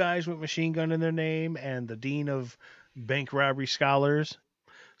 2 guys with machine gun in their name, and the dean of bank robbery scholars.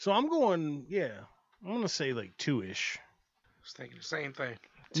 So I'm going to say like 2-ish. I was thinking the same thing.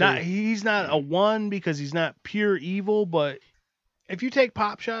 He's not a 1 because he's not pure evil, but if you take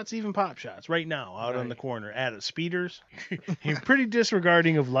even pop shots right now out on the corner at speeders, you're pretty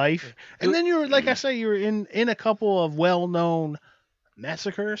disregarding of life. And then you're, like I say, you're in a couple of well-known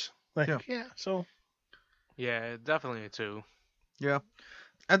massacres. So. Yeah, definitely a 2. Yeah.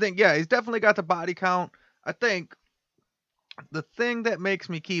 I think, he's definitely got the body count. I think The thing that makes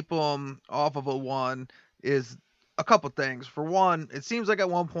me keep him off of a 1 is a couple things. For one, it seems like at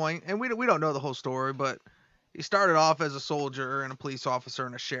one point, and we don't know the whole story, but he started off as a soldier and a police officer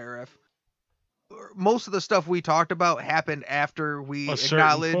and a sheriff. Most of the stuff we talked about happened after we A certain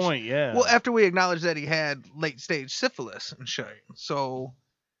acknowledged, point, yeah. well, after we acknowledged that he had late stage syphilis and shit. So,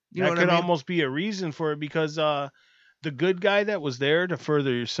 you know that what could I mean? almost be a reason for it because the good guy that was there to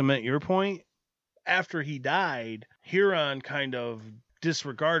further cement your point, after he died, Huron kind of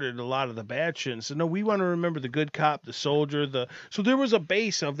disregarded a lot of the bad shit and said, no, we want to remember the good cop, the soldier, so there was a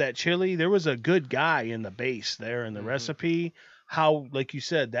base of that chili. There was a good guy in the base there in the recipe. How, like you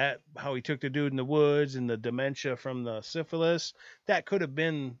said, how he took the dude in the woods and the dementia from the syphilis, that could have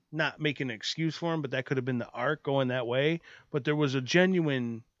been, not making an excuse for him, but that could have been the arc going that way. But there was a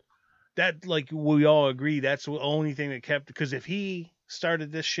genuine, that, like, we all agree, that's the only thing that kept, because if he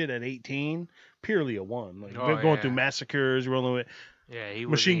started this shit at 18, purely a 1. Like, going through massacres, rolling with he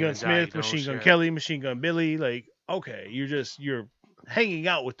Machine Gun Smith, Machine Gun Kelly, Machine Gun Billy, like, okay, you're hanging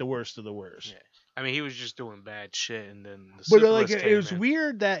out with the worst of the worst. Yeah. I mean, he was just doing bad shit, and then the But syphilis like, came it was in.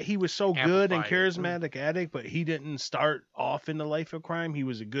 weird that he was so good and Amplified it. charismatic addict, but he didn't start off in the life of crime. He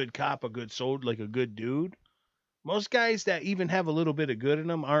was a good cop, a good soldier, like a good dude. Most guys that even have a little bit of good in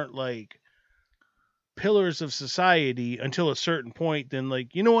them aren't like pillars of society until a certain point. Then,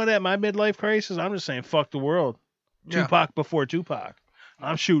 like, you know what? At my midlife crisis, I'm just saying, fuck the world. Yeah. Tupac before Tupac.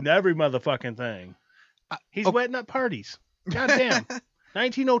 I'm shooting every motherfucking thing. He's wetting up parties. Goddamn.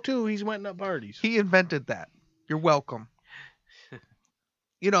 1902, he's wetting up parties. He invented that. You're welcome.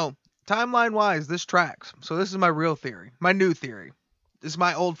 You know, timeline wise, this tracks. So this is my real theory, my new theory. This is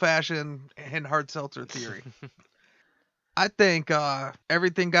my old fashioned and hard seltzer theory. I think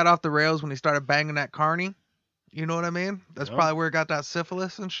everything got off the rails when he started banging that carny. You know what I mean? That's probably where he got that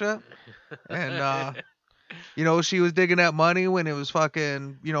syphilis and shit. And you know, she was digging that money when it was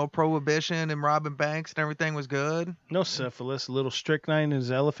fucking, you know, prohibition and robbing banks and everything was good. No syphilis, a little strychnine in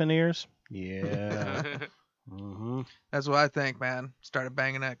his elephant ears. Yeah. That's what I think, man. Started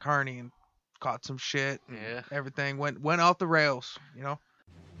banging that carny and caught some shit. And everything went off the rails, you know?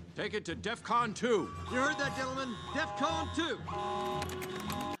 Take it to DEFCON 2. You heard that, gentlemen? DEFCON 2.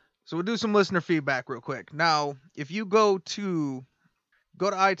 So we'll do some listener feedback real quick. Now, if you go to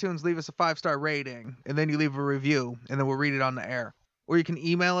iTunes, leave us a 5-star rating, and then you leave a review, and then we'll read it on the air. Or you can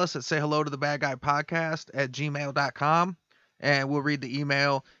email us at sayhellotothabadguypodcast@gmail.com, and we'll read the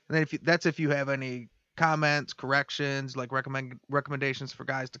email. And then if you have any comments, corrections, like recommendations for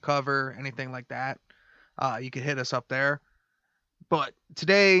guys to cover, anything like that, you can hit us up there. But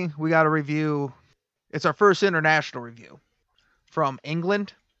today we got a review. It's our first international review from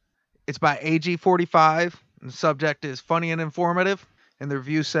England. It's by AG45, and the subject is funny and informative. And the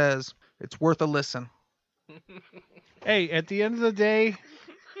review says, it's worth a listen. Hey, at the end of the day,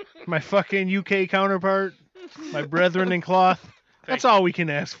 my fucking UK counterpart, my brethren in cloth, that's all we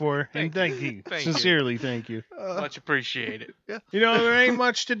can ask for. And thank you. Sincerely, thank you. Much appreciated. You know, there ain't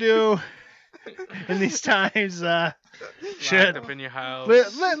much to do in these times. Shit. Locked up in your house.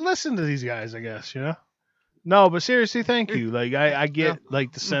 Listen to these guys, I guess, you know? No, but seriously, thank you. Like, I get,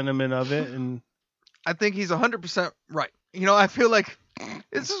 like, the sentiment of it. And I think he's 100% right. You know, I feel like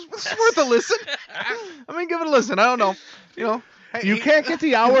it's worth a listen. I mean, give it a listen. I don't know. You know, hey, you can't get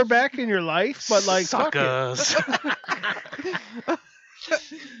the hour back in your life, but, like, Suckers. fuck it.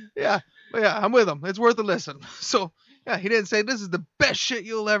 yeah, I'm with him. It's worth a listen. So, yeah, he didn't say this is the best shit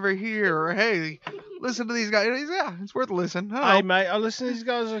you'll ever hear, or hey, listen to these guys. Yeah, it's worth a listen. Hey, mate, I listen to these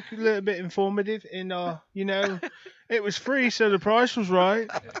guys are a little bit informative, and you know, it was free, so the price was right.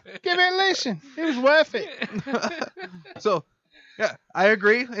 Give it a listen. It was worth it. So, yeah, I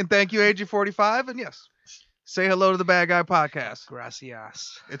agree, and thank you, AG45, and yes, say hello to the Bad Guy Podcast.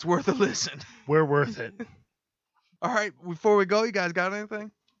 Gracias. It's worth a listen. We're worth it. All right, before we go, you guys got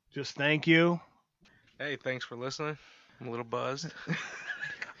anything? Just thank you. Hey, thanks for listening. I'm a little buzzed.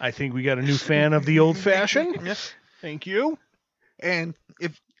 I think we got a new fan of the old fashioned. Yes. Thank you. And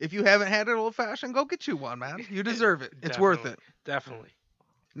if you haven't had an old fashioned, go get you one, man. You deserve it. It's worth it. Definitely.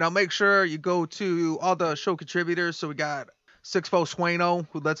 Now make sure you go to all the show contributors. So we got Sixfo Sueno,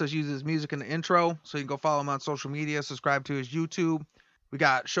 who lets us use his music in the intro. So you can go follow him on social media, subscribe to his YouTube. We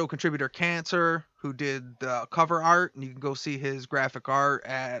got show contributor Cancer, who did the cover art, and you can go see his graphic art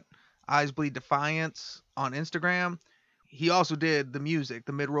at Eyes Bleed Defiance on Instagram. He also did the music,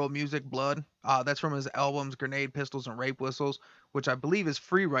 the mid-roll music, Blood. That's from his albums Grenade Pistols and Rape Whistles, which I believe is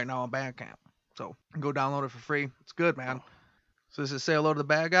free right now on Bandcamp. So go download it for free. It's good, man. So this is Say Hello to the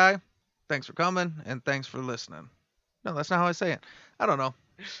Bad Guy. Thanks for coming, and thanks for listening. No, that's not how I say it. I don't know.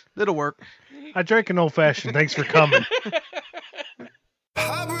 It'll work. I drank an old fashioned. Thanks for coming.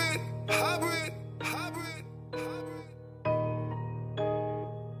 Hybrid.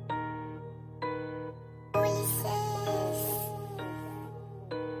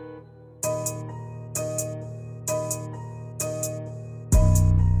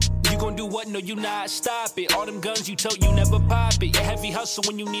 Do what? No, you not. Stop it. All them guns you told you never pop it. Heavy hustle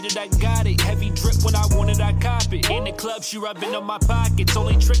when you need it, I got it. Heavy drip when I want it, I cop it. In the club, she rubbing on my pockets.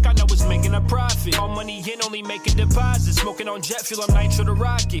 Only trick I know is making a profit. All money in, only making deposits. Smoking on jet fuel, I'm nitro to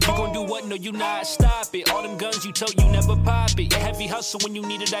rocket. You gon' do what? No, you not. Stop it. All them guns you told you never pop it. Heavy hustle when you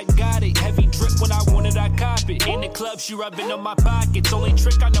need it, I got it. Heavy drip when I want it, I cop it. In the club, she rubbing on my pockets. Only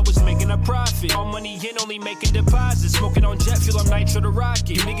trick I know is making a profit. All money in, only making deposits. Smoking on jet fuel, I'm nitro to rocket.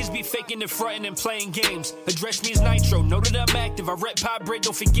 You niggas be faking and frontin' and playing games. Address me as Nitro, know that I'm active. I rep Pop Bread,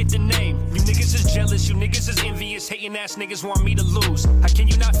 don't forget the name. You niggas is jealous, you niggas is envious. Hating ass niggas want me to lose. How can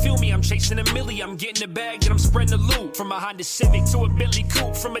you not feel me? I'm chasing a milli, I'm getting the bag and I'm spreading the loot. From a Honda Civic to a Bentley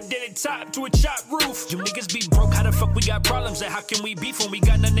Coupe, from a dented top to a chopped roof. You niggas be broke, how the fuck we got problems? And how can we beef when we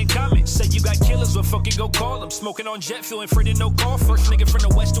got nothing in common? Say you got killers, well fucking go call them. Smoking on jet fuel and free to no call. First nigga from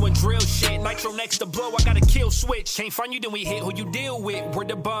the west doing drill shit. Nitro next to blow, I got a kill switch. Can't find you, then we hit who you deal with. Where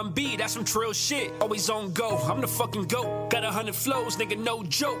the bum be, that's some trill shit. Always on go, I'm the fucking GOAT. Got 100 flows, nigga, no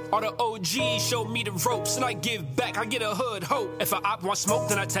joke. All the OGs showed me the ropes, and I give back, I get a hood hope. If a op want smoke,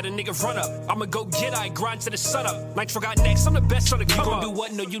 then I tell the nigga run up. I'ma go get I grind to the sun up. Nitro got next, I'm the best on the come up. You gon' do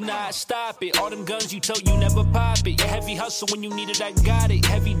what? No, you not. Stop it. All them guns you told you never pop it. Heavy hustle when you need it, I got it.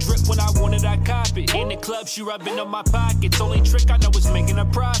 Heavy drip when I want it, I cop it. In the club, she rubbing on my pockets. Only trick I know is making a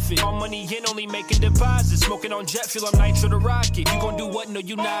profit. All money in, only making deposits. Smoking on jet fuel, I'm nitro to rocket. You gon' do what? No,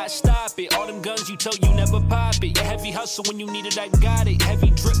 you not. Stop it. All them guns you told you never pop it. Heavy hustle when you need it, I got it.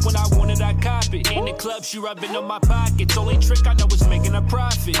 Heavy drip when I want it, I cop it. In the club, she rubbing on my pockets. Only trick I know is making a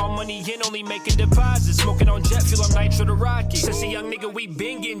profit. All money in, only making deposits. Smoking on jet fuel, I'm nitro to rocket. Since a young nigga, we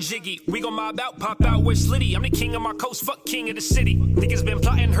been getting jiggy. We gon' mob out, pop out, we're slitty. I'm the king of my coast, fuck king of the city. Niggas been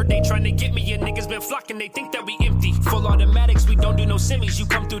plotting, heard they trying to get me. And niggas been flocking, they think that we empty. Full automatics, we don't do no semis. You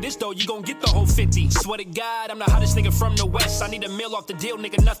come through this door, you gon' get the whole 50. Swear to God, I'm the hottest nigga from the west. I need a meal off the deal,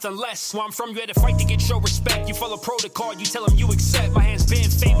 nigga, nothing less. Where I'm from, you had to fight to get your respect. You follow protocol, you tell them you accept. My hands been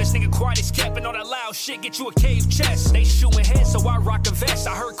famous, nigga, quiet as kept. And all that loud shit, get you a cave chest. They shooting heads, so I rock a vest.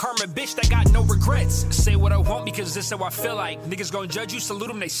 I heard karma, bitch, that got no regrets. Say what I want because this how I feel like. Niggas gon' judge you, salute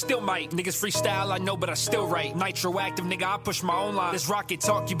them, they still might. Niggas freestyle, I know, but I still write. Nitro active, nigga, I push my own line. This rocket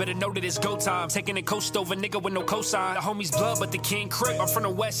talk, you better know that it's go time. Taking a coast over, nigga, with no cosign. The homies blood, but the king crip. I'm from the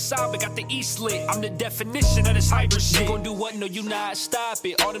west side, but got the east lit. I'm the definition of this hybrid shit. You gon' do what? No, you not. Stop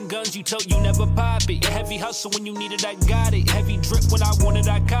it. All them guns you told you never pop it. Heavy hustle when you need it, I got it. Heavy drip when I want it,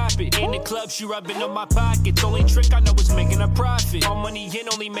 I cop it. In the club, she rubbing on my pockets. Only trick I know is making a profit. All money in,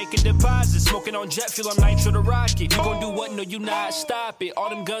 only making deposits. Smoking on jet fuel, I'm nitro to rocket. You gon' do what? No, you not. Stop it. All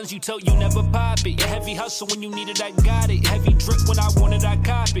them guns you told you never pop it. Heavy hustle when you need it, I got it. Heavy drip when I want it, I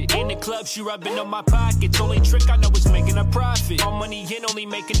cop it. In the club, she rubbing on my pockets. Only trick I know is making a profit. All money in, only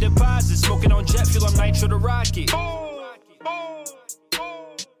making deposits. Smoking on jet fuel, I'm nitro to rocket.